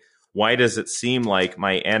away? Why does it seem like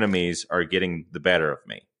my enemies are getting the better of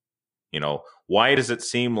me? Why does it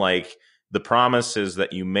seem like the promises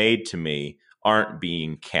that you made to me aren't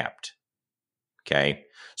being kept? Okay.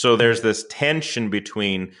 So there's this tension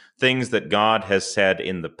between things that God has said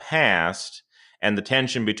in the past and the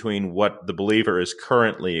tension between what the believer is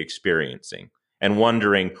currently experiencing and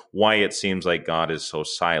wondering why it seems like God is so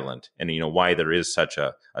silent and, why there is such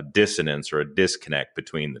a dissonance or a disconnect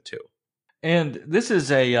between the two. And this is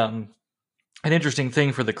an interesting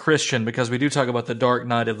thing for the Christian, because we do talk about the dark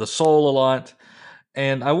night of the soul a lot.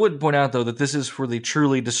 And I would point out, though, that this is for the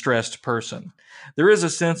truly distressed person. There is a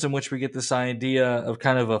sense in which we get this idea of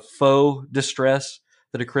kind of a faux distress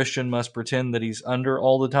that a Christian must pretend that he's under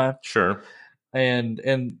all the time. Sure. And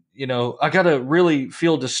I got to really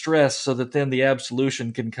feel distressed so that then the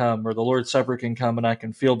absolution can come, or the Lord's Supper can come and I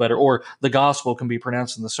can feel better, or the gospel can be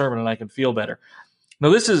pronounced in the sermon and I can feel better. Now,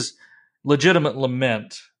 this is legitimate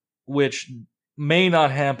lament, which may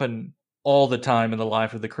not happen all the time in the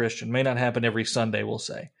life of the Christian, may not happen every Sunday, we'll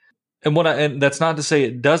say. And that's not to say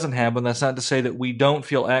it doesn't happen. That's not to say that we don't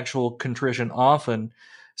feel actual contrition often,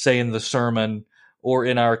 say in the sermon or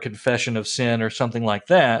in our confession of sin or something like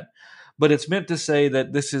that. But it's meant to say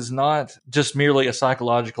that this is not just merely a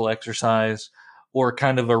psychological exercise or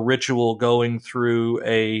kind of a ritual going through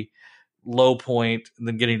a low point and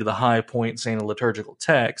then getting to the high point saying a liturgical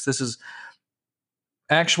text. This is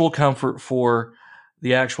actual comfort for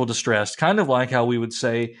the actual distressed, kind of like how we would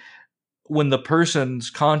say when the person's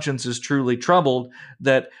conscience is truly troubled,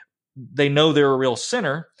 that they know they're a real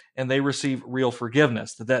sinner and they receive real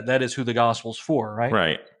forgiveness. That is who the gospel's for, right?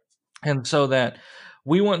 Right. And so that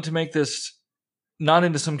we want to make this not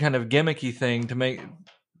into some kind of gimmicky thing to make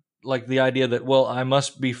like the idea that, well, I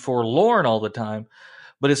must be forlorn all the time,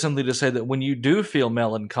 but it's simply to say that when you do feel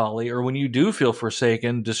melancholy or when you do feel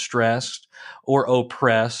forsaken, distressed, or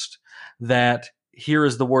oppressed, that here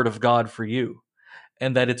is the word of God for you.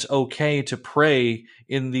 And that it's okay to pray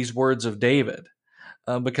in these words of David,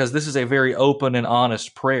 because this is a very open and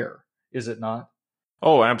honest prayer, is it not?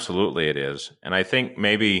 Oh, absolutely it is. And I think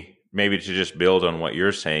maybe to just build on what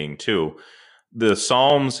you're saying too, the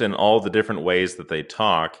Psalms and all the different ways that they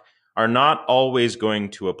talk are not always going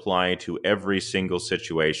to apply to every single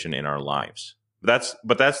situation in our lives.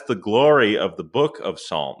 But that's the glory of the book of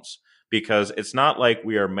Psalms, because it's not like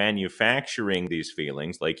we are manufacturing these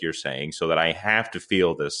feelings, like you're saying, so that I have to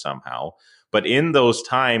feel this somehow. But in those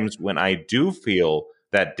times when I do feel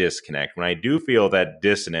that disconnect, when I do feel that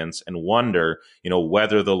dissonance and wonder,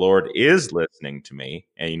 whether the Lord is listening to me,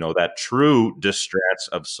 and, that true distress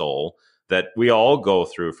of soul that we all go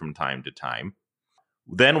through from time to time,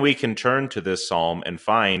 then we can turn to this psalm and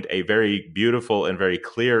find a very beautiful and very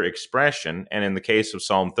clear expression, and in the case of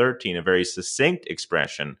Psalm 13, a very succinct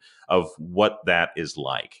expression of what that is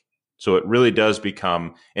like. So it really does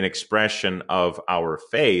become an expression of our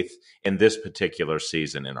faith in this particular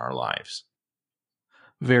season in our lives.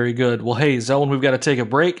 Very good. Well, hey, Zelwyn, we've got to take a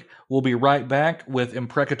break. We'll be right back with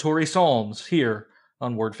imprecatory psalms here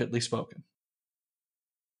on Word Fitly Spoken.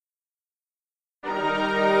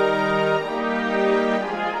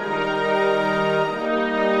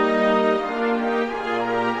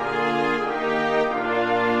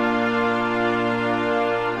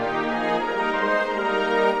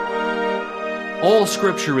 All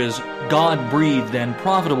Scripture is God-breathed and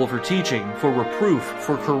profitable for teaching, for reproof,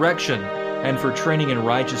 for correction, and for training in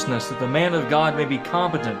righteousness, that the man of God may be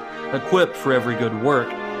competent, equipped for every good work.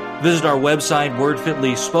 Visit our website,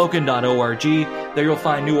 wordfitlyspoken.org. There you'll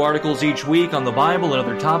find new articles each week on the Bible and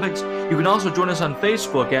other topics. You can also join us on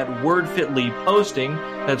Facebook at Word Fitly Posting.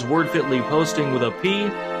 That's Word Fitly Posting with a P,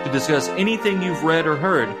 to discuss anything you've read or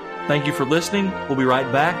heard. Thank you for listening. We'll be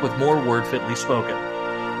right back with more Word Fitly Spoken.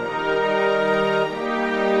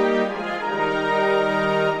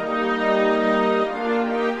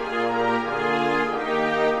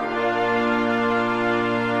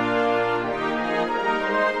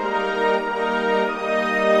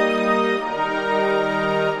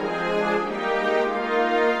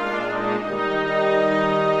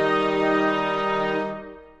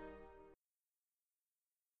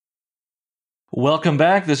 Welcome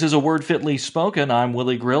back. This is A Word Fitly Spoken. I'm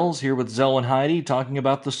Willie Grills here with Zelwyn Heidi talking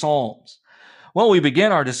about the Psalms. Well, we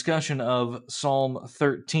begin our discussion of Psalm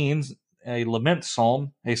 13, a lament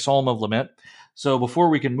psalm, a psalm of lament. So before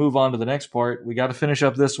we can move on to the next part, we got to finish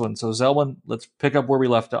up this one. So Zelwyn, let's pick up where we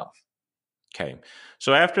left off. Okay.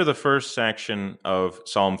 So after the first section of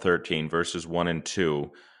Psalm 13, verses 1 and 2,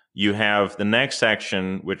 you have the next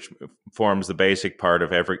section, which forms the basic part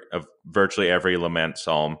of virtually every lament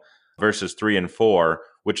psalm, verses 3 and 4,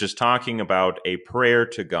 which is talking about a prayer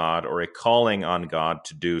to God or a calling on God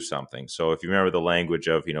to do something. So if you remember the language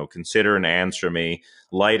of, consider and answer me,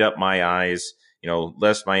 light up my eyes,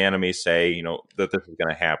 lest my enemies say, that this is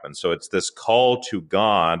going to happen. So it's this call to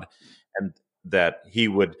God and that he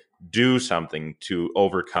would do something to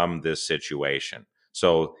overcome this situation.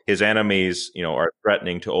 So his enemies, are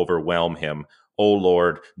threatening to overwhelm him. Oh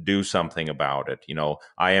Lord, do something about it.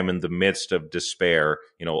 I am in the midst of despair.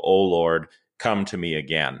 Oh Lord, come to me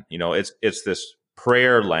again. It's this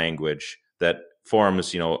prayer language that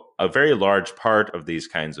forms, a very large part of these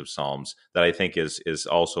kinds of psalms that I think is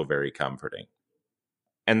also very comforting.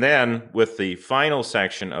 And then with the final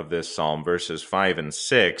section of this psalm, verses 5 and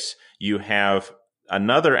 6, you have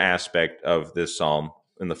another aspect of this psalm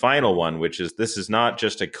in the final one, which is this is not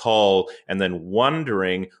just a call and then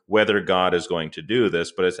wondering whether God is going to do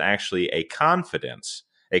this, but it's actually a confidence.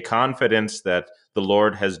 a confidence that the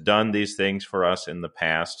Lord has done these things for us in the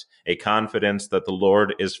past, a confidence that the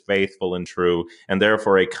Lord is faithful and true, and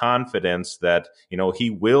therefore a confidence that, he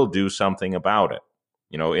will do something about it.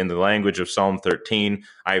 In the language of Psalm 13,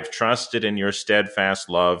 I've trusted in your steadfast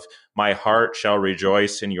love. My heart shall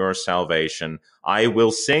rejoice in your salvation. I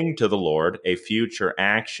will sing to the Lord, a future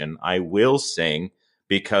action. I will sing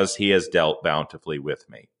because he has dealt bountifully with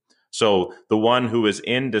me. So the one who is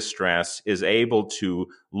in distress is able to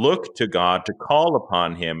look to God, to call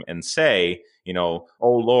upon him and say, oh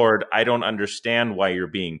Lord, I don't understand why you're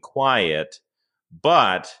being quiet,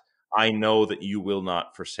 but I know that you will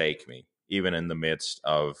not forsake me, even in the midst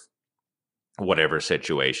of whatever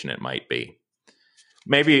situation it might be.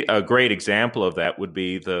 Maybe a great example of that would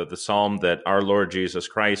be the psalm that our Lord Jesus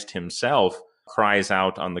Christ himself cries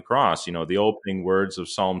out on the cross. The opening words of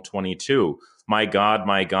Psalm 22, my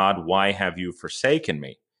God, why have you forsaken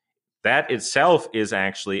me? That itself is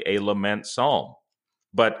actually a lament psalm.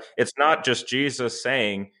 But it's not just Jesus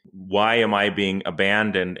saying, why am I being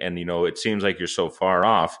abandoned? And, it seems like you're so far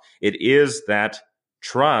off. It is that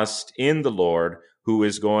trust in the Lord who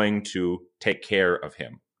is going to take care of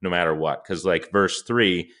him no matter what. Because like verse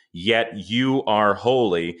 3, yet you are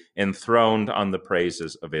holy, enthroned on the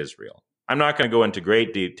praises of Israel. I'm not going to go into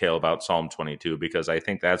great detail about Psalm 22 because I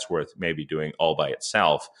think that's worth maybe doing all by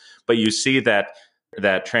itself. But you see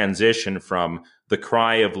that transition from the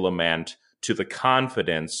cry of lament to the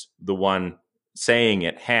confidence the one saying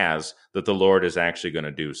it has that the Lord is actually going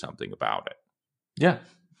to do something about it. Yeah.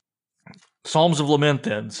 Psalms of lament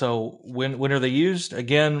then. So when are they used?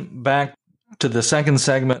 Again, back to the second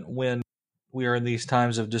segment, when we are in these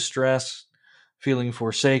times of distress, feeling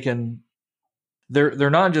forsaken. They're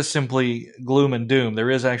not just simply gloom and doom. There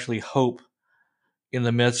is actually hope in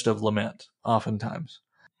the midst of lament, oftentimes.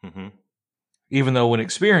 Mm-hmm. Even though when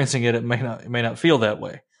experiencing it, it may not feel that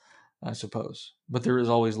way, I suppose. But there is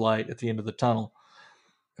always light at the end of the tunnel,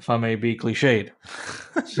 if I may be cliched.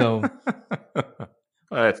 So,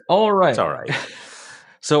 all right. It's all right.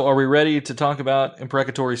 So are we ready to talk about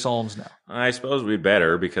imprecatory psalms now? I suppose we'd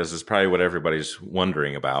better, because it's probably what everybody's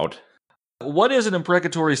wondering about. What is an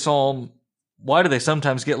imprecatory psalm? Why do they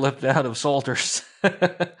sometimes get left out of psalters?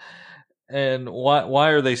 And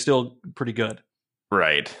why are they still pretty good?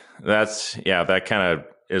 Right. That kind of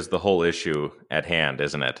is the whole issue at hand,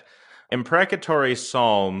 isn't it? Imprecatory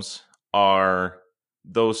psalms are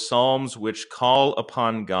those psalms which call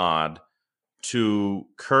upon God to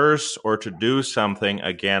curse or to do something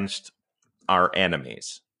against our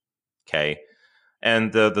enemies. Okay.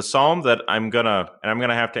 And the psalm that I'm gonna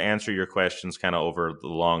have to answer your questions kind of over the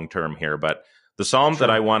long term here, but the psalm that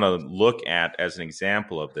I want to look at as an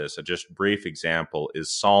example of this, a just brief example,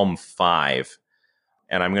 is Psalm 5.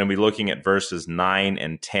 And I'm going to be looking at verses 9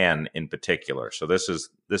 and 10 in particular. So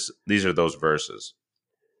these are those verses.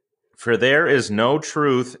 For there is no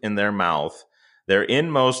truth in their mouth. Their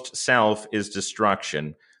inmost self is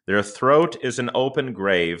destruction. Their throat is an open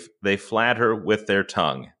grave. They flatter with their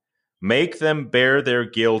tongue. Make them bear their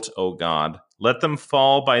guilt, O God. Let them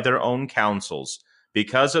fall by their own counsels.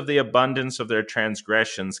 Because of the abundance of their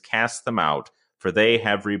transgressions, cast them out, for they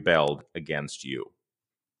have rebelled against you.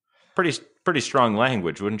 Pretty strong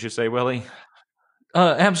language, wouldn't you say, Willie?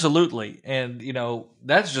 Absolutely. And,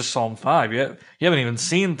 that's just Psalm 5. You haven't even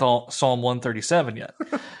seen Psalm 137 yet.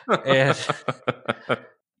 And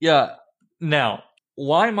yeah. Now,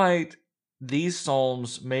 why might these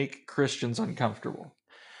psalms make Christians uncomfortable?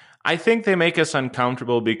 I think they make us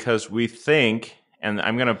uncomfortable because we think, and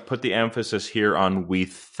I'm going to put the emphasis here on we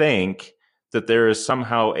think, that there is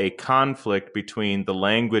somehow a conflict between the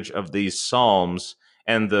language of these psalms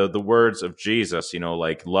and the words of Jesus,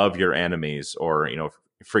 like love your enemies, or,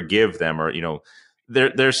 forgive them, or,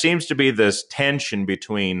 there seems to be this tension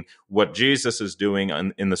between what Jesus is doing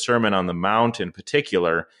in the Sermon on the Mount in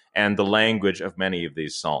particular and the language of many of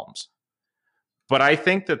these psalms. But I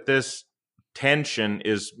think that this tension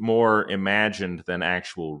is more imagined than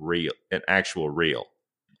actual real,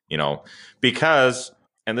 because,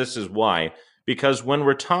 and this is why, because when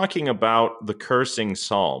we're talking about the cursing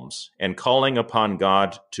psalms and calling upon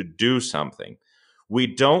God to do something, we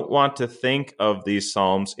don't want to think of these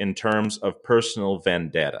psalms in terms of personal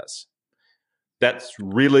vendettas. That's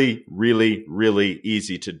really, really, really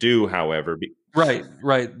easy to do, however. Right.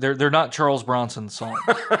 They're not Charles Bronson songs.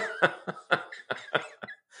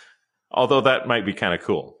 Although that might be kind of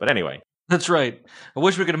cool. But anyway. That's right. I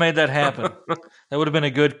wish we could have made that happen. That would have been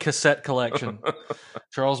a good cassette collection.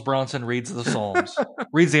 Charles Bronson reads the Psalms.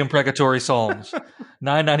 Reads the imprecatory Psalms.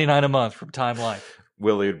 $9.99 a month from Time Life.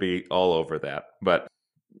 Willie would be all over that. But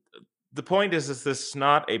the point is this is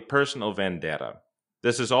not a personal vendetta.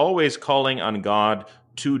 This is always calling on God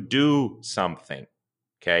to do something.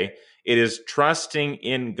 Okay? It is trusting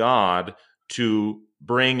in God to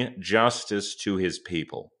bring justice to his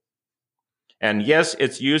people. And yes,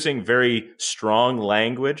 it's using very strong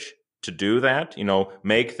language to do that.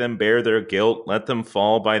 Make them bear their guilt, let them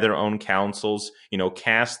fall by their own counsels,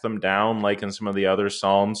 cast them down like in some of the other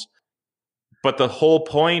Psalms. But the whole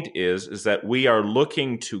point is that we are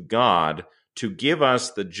looking to God to give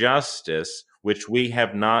us the justice which we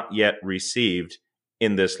have not yet received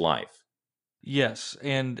in this life. Yes,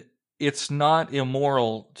 and it's not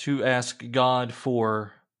immoral to ask God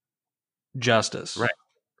for justice.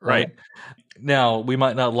 Right? Now, we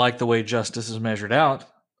might not like the way justice is measured out,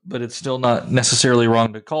 but it's still not necessarily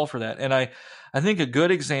wrong to call for that. And I think a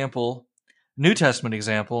good example, New Testament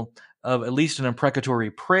example, of at least an imprecatory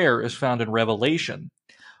prayer is found in Revelation,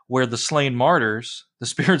 where the slain martyrs, the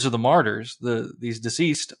spirits of the martyrs, these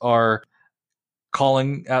deceased, are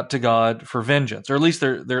calling out to God for vengeance, or at least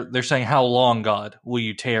they're saying, "How long, God, will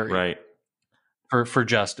you tarry?" Right. For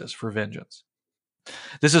justice, for vengeance.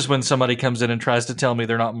 This is when somebody comes in and tries to tell me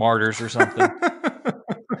they're not martyrs or something,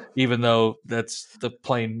 even though that's the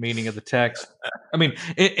plain meaning of the text. I mean,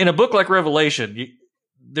 in a book like Revelation,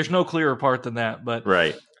 there's no clearer part than that. But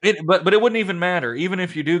right. But it wouldn't even matter. Even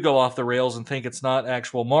if you do go off the rails and think it's not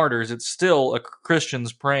actual martyrs, it's still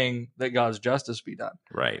Christians praying that God's justice be done.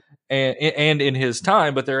 Right. And in his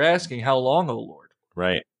time, but they're asking, "How long, O Lord?"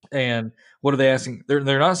 Right. And what are they asking? They're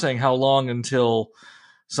not saying how long until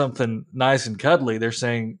something nice and cuddly. They're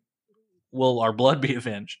saying, "Will our blood be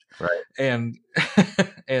avenged?" Right. And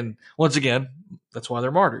and once again, that's why they're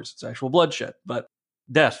martyrs. It's actual bloodshed, but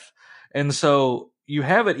death. And so you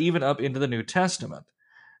have it even up into the New Testament.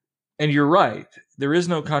 And you're right. There is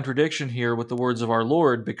no contradiction here with the words of our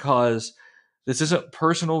Lord, because this isn't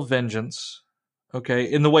personal vengeance, okay,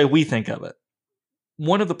 in the way we think of it.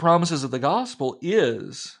 One of the promises of the gospel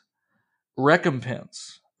is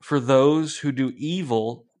recompense for those who do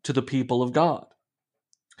evil to the people of God.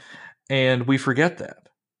 And we forget that.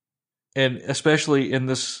 And especially in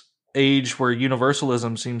this age where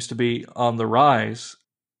universalism seems to be on the rise,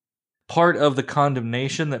 part of the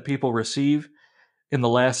condemnation that people receive in the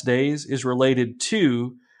last days is related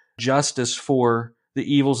to justice for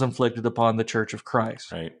the evils inflicted upon the Church of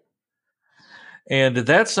Christ. Right. And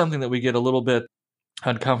that's something that we get a little bit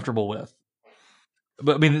uncomfortable with.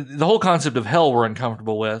 But I mean, the whole concept of hell we're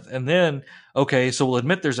uncomfortable with. And then, okay, so we'll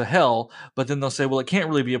admit there's a hell, but then they'll say, well, it can't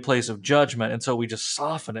really be a place of judgment. And so we just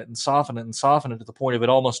soften it and soften it and soften it to the point of it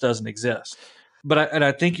almost doesn't exist. But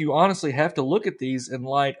I think you honestly have to look at these in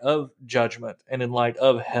light of judgment and in light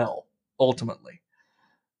of hell, ultimately.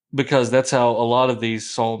 Because that's how a lot of these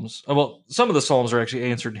psalms, well, some of the psalms are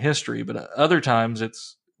actually answered in history, but other times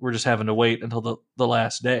we're just having to wait until the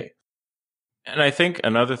last day. And I think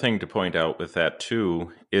another thing to point out with that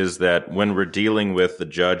too is that when we're dealing with the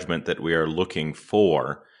judgment that we are looking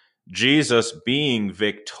for, Jesus being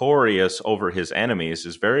victorious over his enemies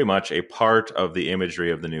is very much a part of the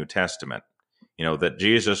imagery of the New Testament. That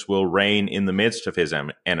Jesus will reign in the midst of his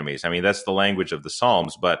enemies. I mean, that's the language of the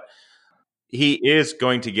Psalms, but he is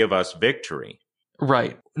going to give us victory.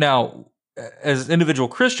 Right. Now, as individual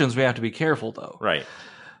Christians, we have to be careful, though. Right.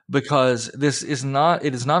 Because it is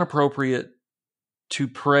not appropriate to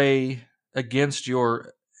pray against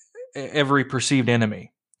your every perceived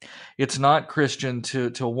enemy. It's not Christian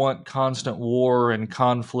to want constant war and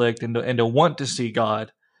conflict and to want to see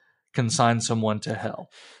God consign someone to hell.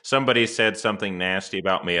 Somebody said something nasty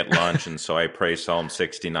about me at lunch, and so I pray Psalm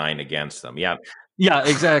 69 against them. Yeah. Yeah,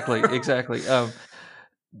 exactly.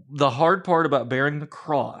 The hard part about bearing the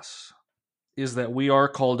cross is that we are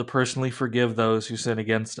called to personally forgive those who sin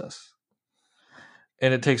against us.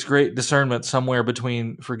 And it takes great discernment somewhere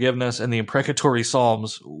between forgiveness and the imprecatory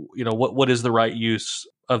psalms. What is the right use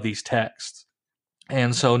of these texts?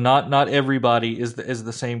 And so not everybody is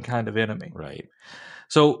the same kind of enemy. Right.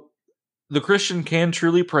 So the Christian can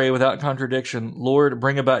truly pray without contradiction, "Lord,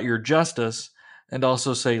 bring about your justice," and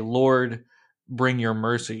also say, "Lord, bring your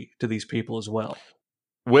mercy to these people as well."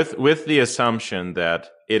 With the assumption that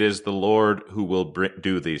it is the Lord who will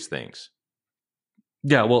do these things.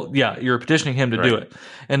 Yeah, well, yeah, you're petitioning him to do it.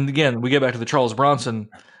 And again, we get back to the Charles Bronson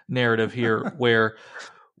narrative here, where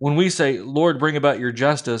when we say, "Lord, bring about your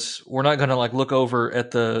justice," we're not going to look over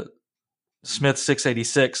at the Smith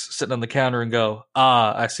 686 sitting on the counter and go,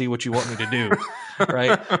 "I see what you want me to do."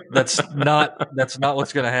 Right? That's not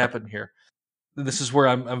what's going to happen here. This is where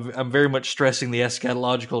I'm very much stressing the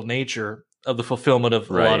eschatological nature of the fulfillment of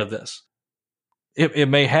a lot of this. It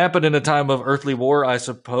may happen in a time of earthly war, I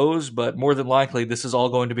suppose, but more than likely, this is all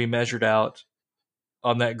going to be measured out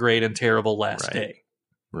on that great and terrible last day.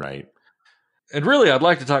 Right. And really, I'd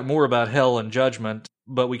like to talk more about hell and judgment,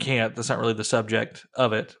 but we can't. That's not really the subject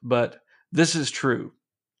of it. But this is true.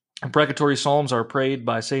 Imprecatory psalms are prayed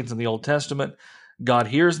by saints in the Old Testament. God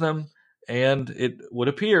hears them, and it would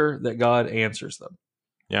appear that God answers them.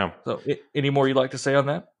 Yeah. So, any more you'd like to say on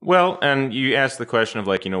that? Well, and you asked the question of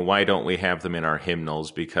why don't we have them in our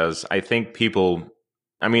hymnals? Because I think people,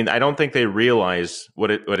 I don't think they realize what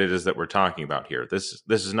it is that we're talking about here. This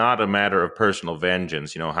is not a matter of personal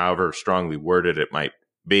vengeance, however strongly worded it might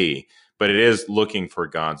be, but it is looking for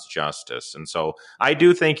God's justice. And so I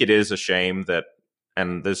do think it is a shame that,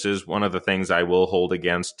 and this is one of the things I will hold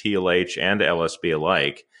against TLH and LSB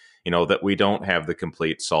alike, that we don't have the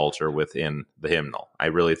complete Psalter within the hymnal. I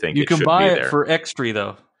really think You it can should buy be it there. for extra,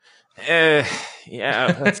 though. Yeah,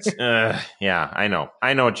 I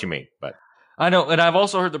know what you mean, but I know, and I've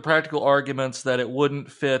also heard the practical arguments that it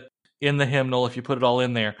wouldn't fit in the hymnal if you put it all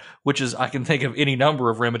in there, which is, I can think of any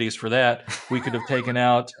number of remedies for that. We could have taken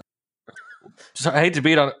out, I hate to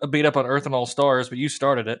beat up on Earth and All Stars, but you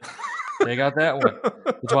started it. They got that one.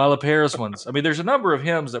 The Twilight Paris ones. There's a number of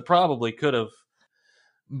hymns that probably could have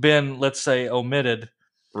been, let's say, omitted.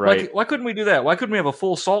 right. Why couldn't we do that? Why couldn't we have a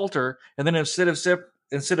full Psalter, and then instead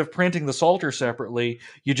of printing the Psalter separately,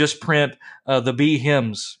 you just print the B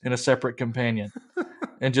hymns in a separate companion,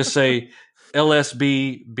 and just say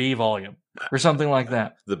LSB B volume or something like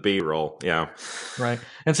that. The B-roll, yeah. Right.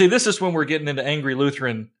 And see, this is when we're getting into angry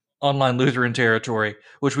online Lutheran territory,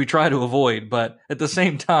 which we try to avoid. But at the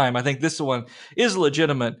same time, I think this one is a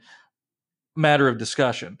legitimate matter of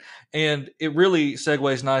discussion. And it really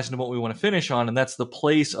segues nice into what we want to finish on, and that's the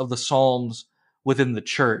place of the Psalms within the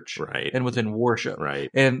church, Right. and within worship. Right.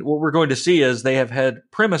 And what we're going to see is they have had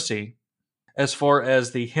primacy as far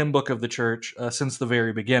as the hymn book of the church since the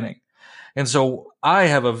very beginning. And so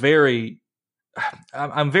I'm very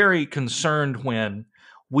concerned when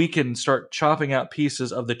we can start chopping out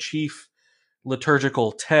pieces of the chief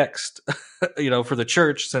liturgical text, for the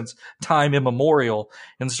church since time immemorial,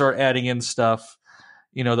 and start adding in stuff,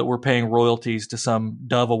 that we're paying royalties to some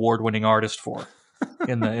Dove Award-winning artist for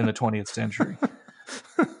in the 20th century.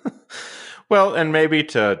 Well, and maybe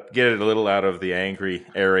to get it a little out of the angry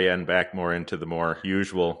area and back more into the more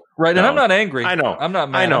usual. Right, and I'm not angry. I know. I'm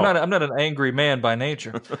not mad. I know. I'm not an angry man by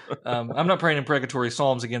nature. I'm not praying imprecatory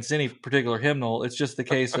psalms against any particular hymnal. It's just the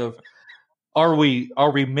case of, are we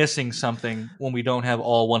missing something when we don't have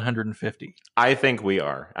all 150? I think we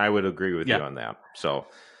are. I would agree with you on that. So,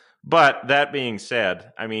 but that being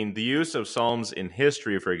said, the use of psalms in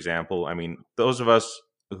history, for example, those of us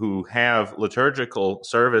who have liturgical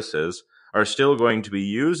services are still going to be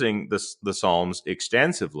using the psalms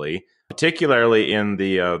extensively, particularly in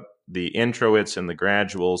the introits and the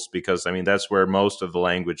graduals, because that's where most of the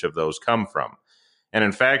language of those come from. And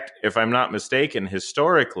in fact, if I'm not mistaken,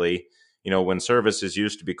 historically, when services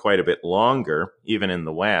used to be quite a bit longer, even in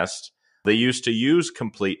the West, they used to use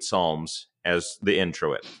complete psalms as the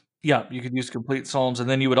introit. Yeah, you could use complete psalms, and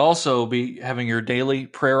then you would also be having your daily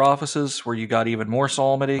prayer offices where you got even more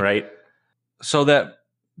psalmody. Right. So that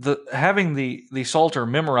having the Psalter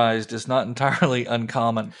memorized is not entirely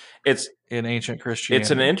uncommon. It's in ancient Christianity. It's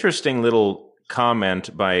an interesting little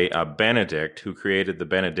comment by Benedict, who created the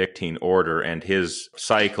Benedictine order and his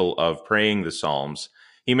cycle of praying the Psalms.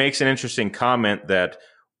 He makes an interesting comment that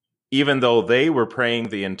even though they were praying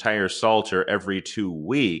the entire Psalter every 2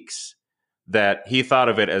 weeks, that he thought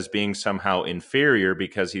of it as being somehow inferior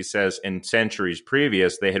because he says in centuries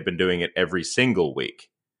previous, they had been doing it every single week.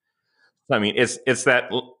 It's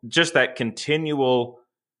that continual,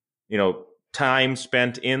 time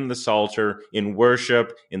spent in the Psalter, in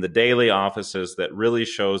worship, in the daily offices that really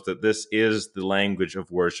shows that this is the language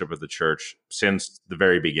of worship of the church since the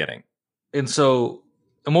very beginning. And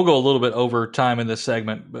we'll go a little bit over time in this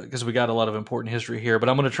segment because we got a lot of important history here, but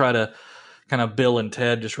I'm going to try to kind of Bill and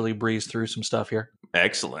Ted just really breeze through some stuff here.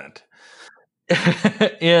 Excellent.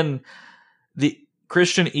 In the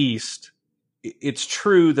Christian East, it's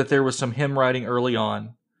true that there was some hymn writing early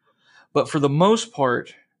on, but for the most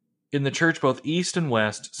part, in the church, both East and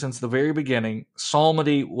West, since the very beginning,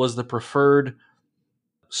 psalmody was the preferred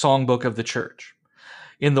songbook of the church.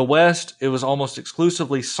 In the West, it was almost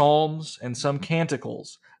exclusively psalms and some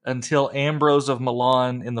canticles until Ambrose of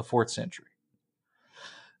Milan in the 4th century.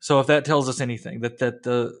 So if that tells us anything, that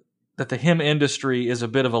the hymn industry is a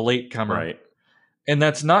bit of a latecomer. Right. And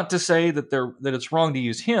that's not to say that it's wrong to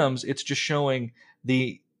use hymns. It's just showing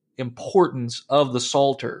the importance of the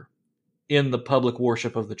Psalter in the public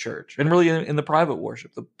worship of the church, and really in the private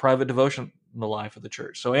worship, the private devotion in the life of the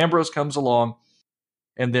church. So Ambrose comes along,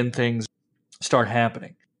 and then things start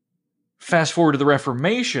happening. Fast forward to the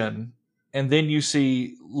Reformation, And then you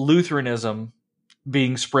see Lutheranism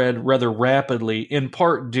being spread rather rapidly, in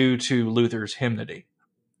part due to Luther's hymnody.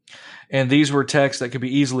 And these were texts that could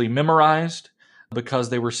be easily memorized because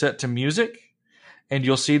they were set to music. And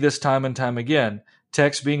you'll see this time and time again,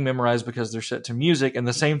 texts being memorized because they're set to music. And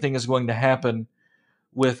the same thing is going to happen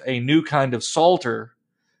with a new kind of psalter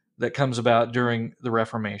that comes about during the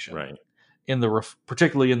Reformation, Right.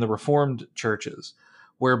 Particularly in the Reformed churches,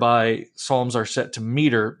 whereby psalms are set to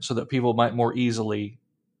meter so that people might more easily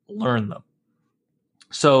learn them.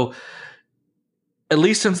 So, at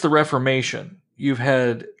least since the Reformation, you've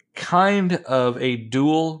had kind of a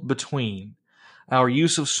duel between our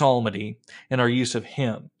use of psalmody and our use of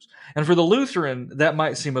hymns. And for the Lutheran, that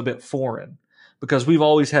might seem a bit foreign because we've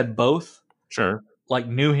always had both. Sure. Like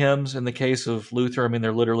new hymns in the case of Luther, I mean,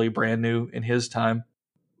 they're literally brand new in his time.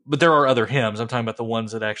 But there are other hymns. I'm talking about the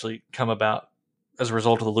ones that actually come about as a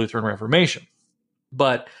result of the Lutheran Reformation.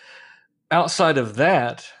 But outside of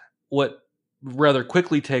that, what rather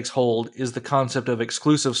quickly takes hold is the concept of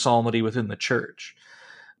exclusive psalmody within the church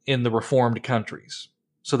in the Reformed countries.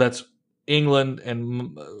 So that's England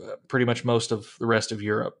and pretty much most of the rest of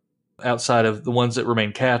Europe, outside of the ones that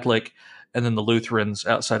remain Catholic, and then the Lutherans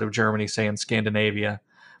outside of Germany, say in Scandinavia,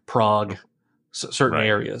 Prague, certain Right.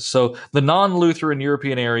 areas. So the non-Lutheran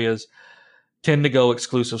European areas tend to go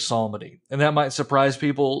exclusive psalmody. And that might surprise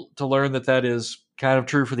people to learn that that is kind of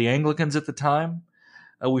true for the Anglicans at the time.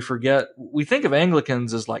 We think of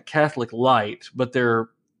Anglicans as like Catholic light, but they're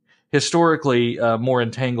historically more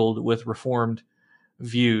entangled with Reformed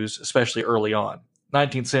views, especially early on.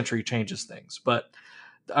 19th century changes things, but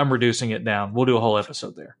I'm reducing it down. We'll do a whole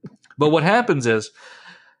episode there. But what happens is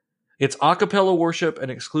it's a cappella worship and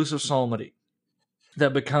exclusive psalmody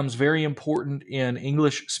that becomes very important in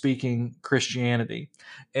English-speaking Christianity.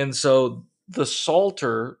 And so the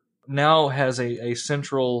Psalter now has a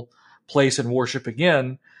central place in worship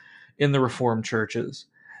again in the Reformed churches.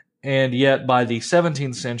 And yet by the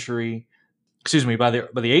 17th century, by the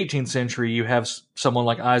 18th century, you have someone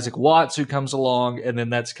like Isaac Watts who comes along, and then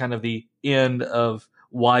that's kind of the end of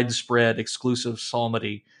widespread exclusive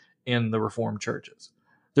psalmody in the Reformed churches.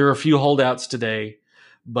 There are a few holdouts today,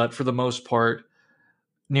 but for the most part,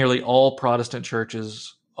 nearly all Protestant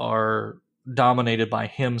churches are dominated by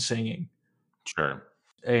hymn singing. Sure.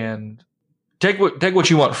 And take what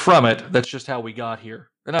you want from it. That's just how we got here.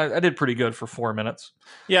 And I did pretty good for 4 minutes.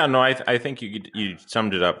 Yeah, no, I think you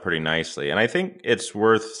summed it up pretty nicely. And I think it's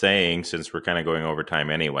worth saying, since we're kind of going over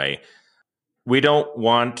time anyway, we don't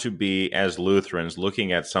want to be, as Lutherans,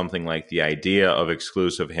 looking at something like the idea of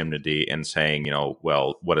exclusive hymnody and saying,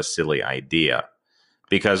 well, what a silly idea.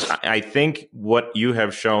 Because I think what you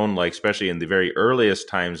have shown, like especially in the very earliest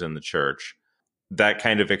times in the church, that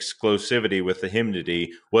kind of exclusivity with the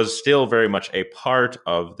hymnody was still very much a part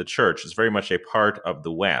of the church. It's very much a part of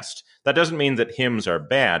the West. That doesn't mean that hymns are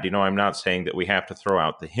bad. I'm not saying that we have to throw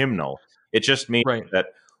out the hymnal. It just means that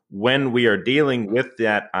when we are dealing with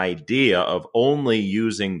that idea of only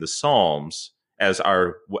using the Psalms as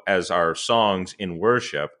our songs in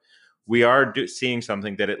worship, we are seeing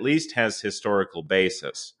something that at least has historical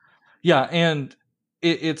basis. Yeah, and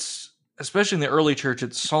it's, especially in the early church,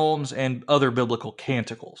 it's psalms and other biblical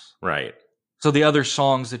canticles. Right. So the other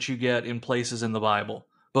songs that you get in places in the Bible,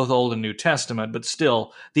 both Old and New Testament, but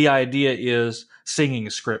still, the idea is singing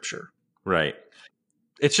scripture. Right.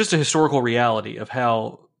 It's just a historical reality of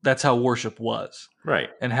that's how worship was. Right.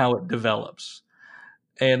 And how it develops.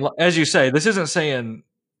 And as you say, this isn't saying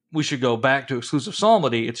we should go back to exclusive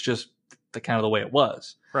psalmody. It's just the kind of the way it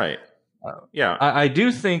was. Right. Yeah. I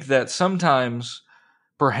do think that sometimes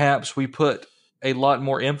perhaps we put a lot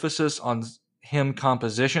more emphasis on hymn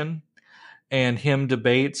composition and hymn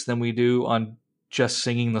debates than we do on just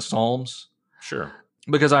singing the Psalms. Sure.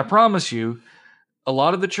 Because I promise you, a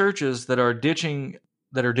lot of the churches that are ditching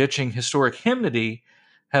historic hymnody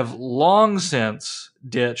have long since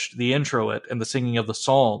ditched the introit and the singing of the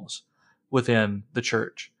Psalms within the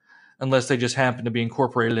church, unless they just happen to be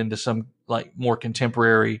incorporated into some like more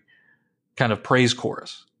contemporary kind of praise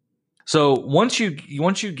chorus. So once you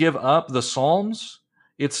give up the Psalms,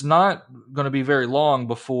 it's not going to be very long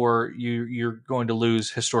before you're going to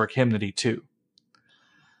lose historic hymnody too.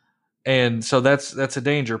 And so that's a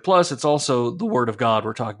danger. Plus, it's also the Word of God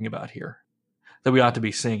we're talking about here that we ought to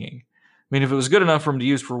be singing. I mean, if it was good enough for them to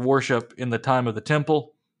use for worship in the time of the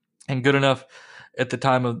temple and good enough at the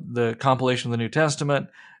time of the compilation of the New Testament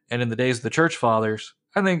and in the days of the church fathers,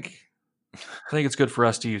 I think it's good for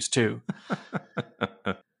us to use too.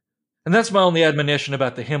 And that's my only admonition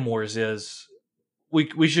about the hymn wars is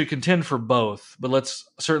we should contend for both, but let's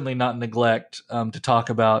certainly not neglect to talk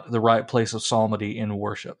about the right place of psalmody in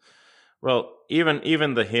worship. Well,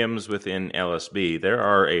 even the hymns within LSB, there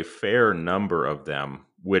are a fair number of them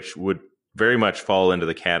which would very much fall into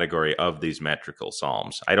the category of these metrical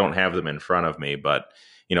psalms. I don't have them in front of me, but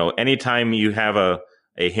anytime you have a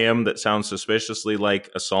hymn that sounds suspiciously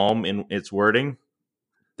like a psalm in its wording,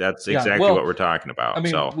 that's exactly what we're talking about. I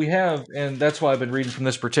mean, we have, and that's why I've been reading from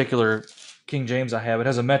this particular King James I have. It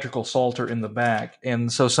has a metrical psalter in the back,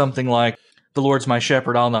 and so something like "The Lord's my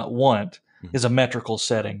shepherd, I'll not want" is a metrical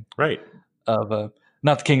setting, right? Of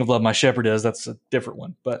not the King of Love, my shepherd is. That's a different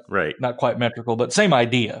one, but right, not quite metrical, but same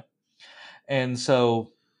idea. And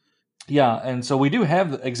so, and so we do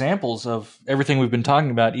have examples of everything we've been talking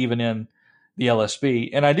about, even in the LSB.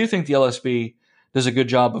 And I do think the LSB does a good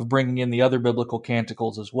job of bringing in the other biblical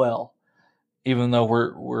canticles as well, even though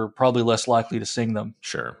we're probably less likely to sing them.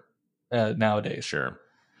 Sure. Nowadays. Sure.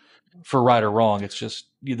 For right or wrong, it's just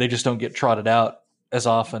they just don't get trotted out as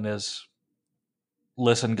often as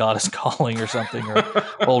 "Listen, God is Calling" or something, or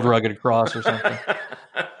 "Old Rugged Cross" or something.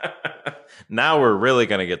 Now we're really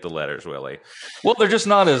going to get the letters, Willie. Well, they're just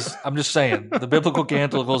not as. I'm just saying the biblical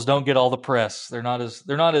canticles don't get all the press. They're not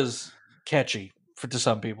as catchy to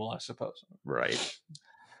some people, I suppose. Right.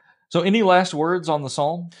 So, any last words on the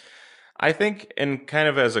psalm? I think, and kind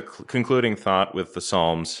of as a concluding thought with the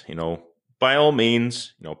Psalms, by all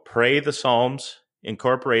means, pray the Psalms,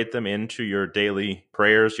 incorporate them into your daily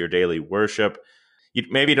prayers, your daily worship. You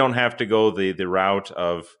maybe don't have to go the route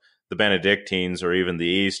of the Benedictines or even the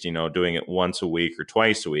East, doing it once a week or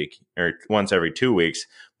twice a week or once every 2 weeks.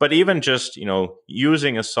 But even just,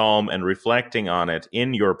 using a psalm and reflecting on it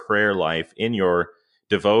in your prayer life, in your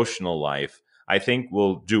devotional life, I think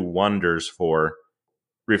will do wonders for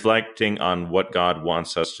reflecting on what God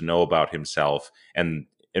wants us to know about himself and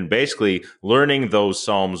basically learning those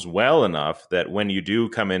psalms well enough that when you do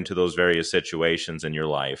come into those various situations in your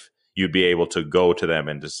life, you'd be able to go to them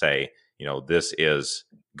and to say, this is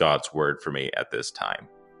God's word for me at this time.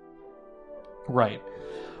 Right.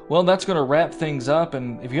 Well, that's going to wrap things up.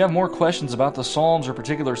 And if you have more questions about the Psalms or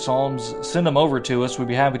particular Psalms, send them over to us. We'd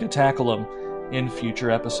be happy to tackle them in future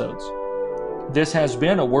episodes. This has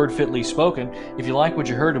been A Word Fitly Spoken. If you like what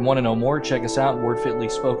you heard and want to know more, check us out at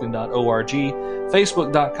wordfitlyspoken.org,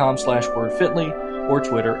 facebook.com/wordfitly, or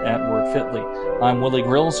Twitter @wordfitly. I'm Willie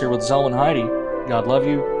Grills here with Zelwyn Heidi. God love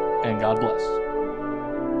you, and God bless.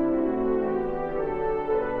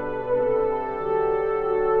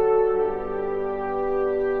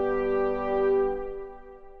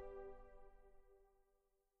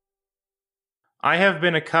 I have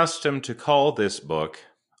been accustomed to call this book,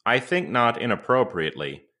 I think not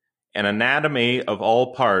inappropriately, an anatomy of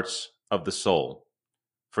all parts of the soul.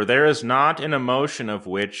 For there is not an emotion of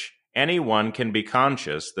which any one can be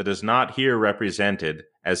conscious that is not here represented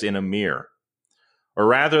as in a mirror. Or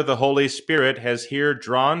rather, the Holy Spirit has here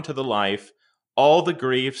drawn to the life all the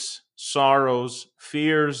griefs, sorrows,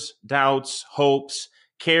 fears, doubts, hopes,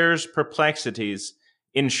 cares, perplexities,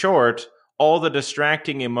 in short, all the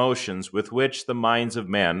distracting emotions with which the minds of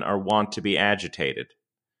men are wont to be agitated.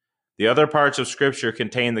 The other parts of Scripture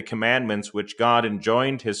contain the commandments which God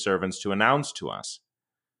enjoined his servants to announce to us.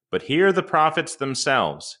 But here the prophets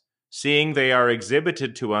themselves, seeing they are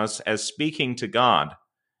exhibited to us as speaking to God,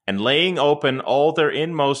 and laying open all their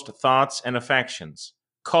inmost thoughts and affections,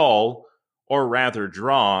 call, or rather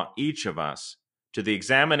draw, each of us to the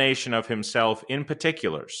examination of himself in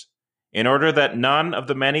particulars, in order that none of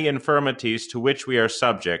the many infirmities to which we are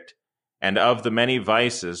subject, and of the many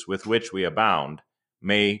vices with which we abound,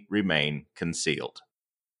 may remain concealed.